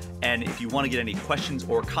button. And if you want to get any questions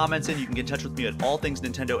or comments in, you can get in touch with me at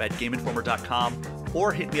allthingsnintendo@GameInformer.com,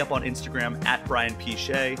 or hit me up on Instagram at Brian P.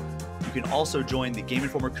 Shea. You can also join the Game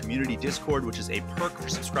Informer community Discord, which is a perk for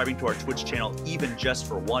subscribing to our Twitch channel, even just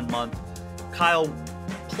for 1 month. Kyle,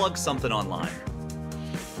 plug something online.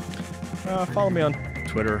 Follow me on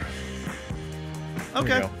Twitter.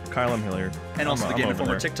 Okay. Kyle M. Hilliard. And also the Game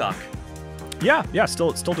Informer TikTok. Yeah,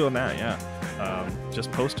 still doing that, yeah.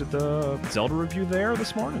 Just posted the Zelda review there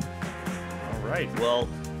this morning. All right, well,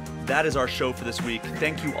 that is our show for this week.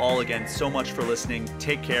 Thank you all again so much for listening.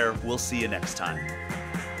 Take care. We'll see you next time.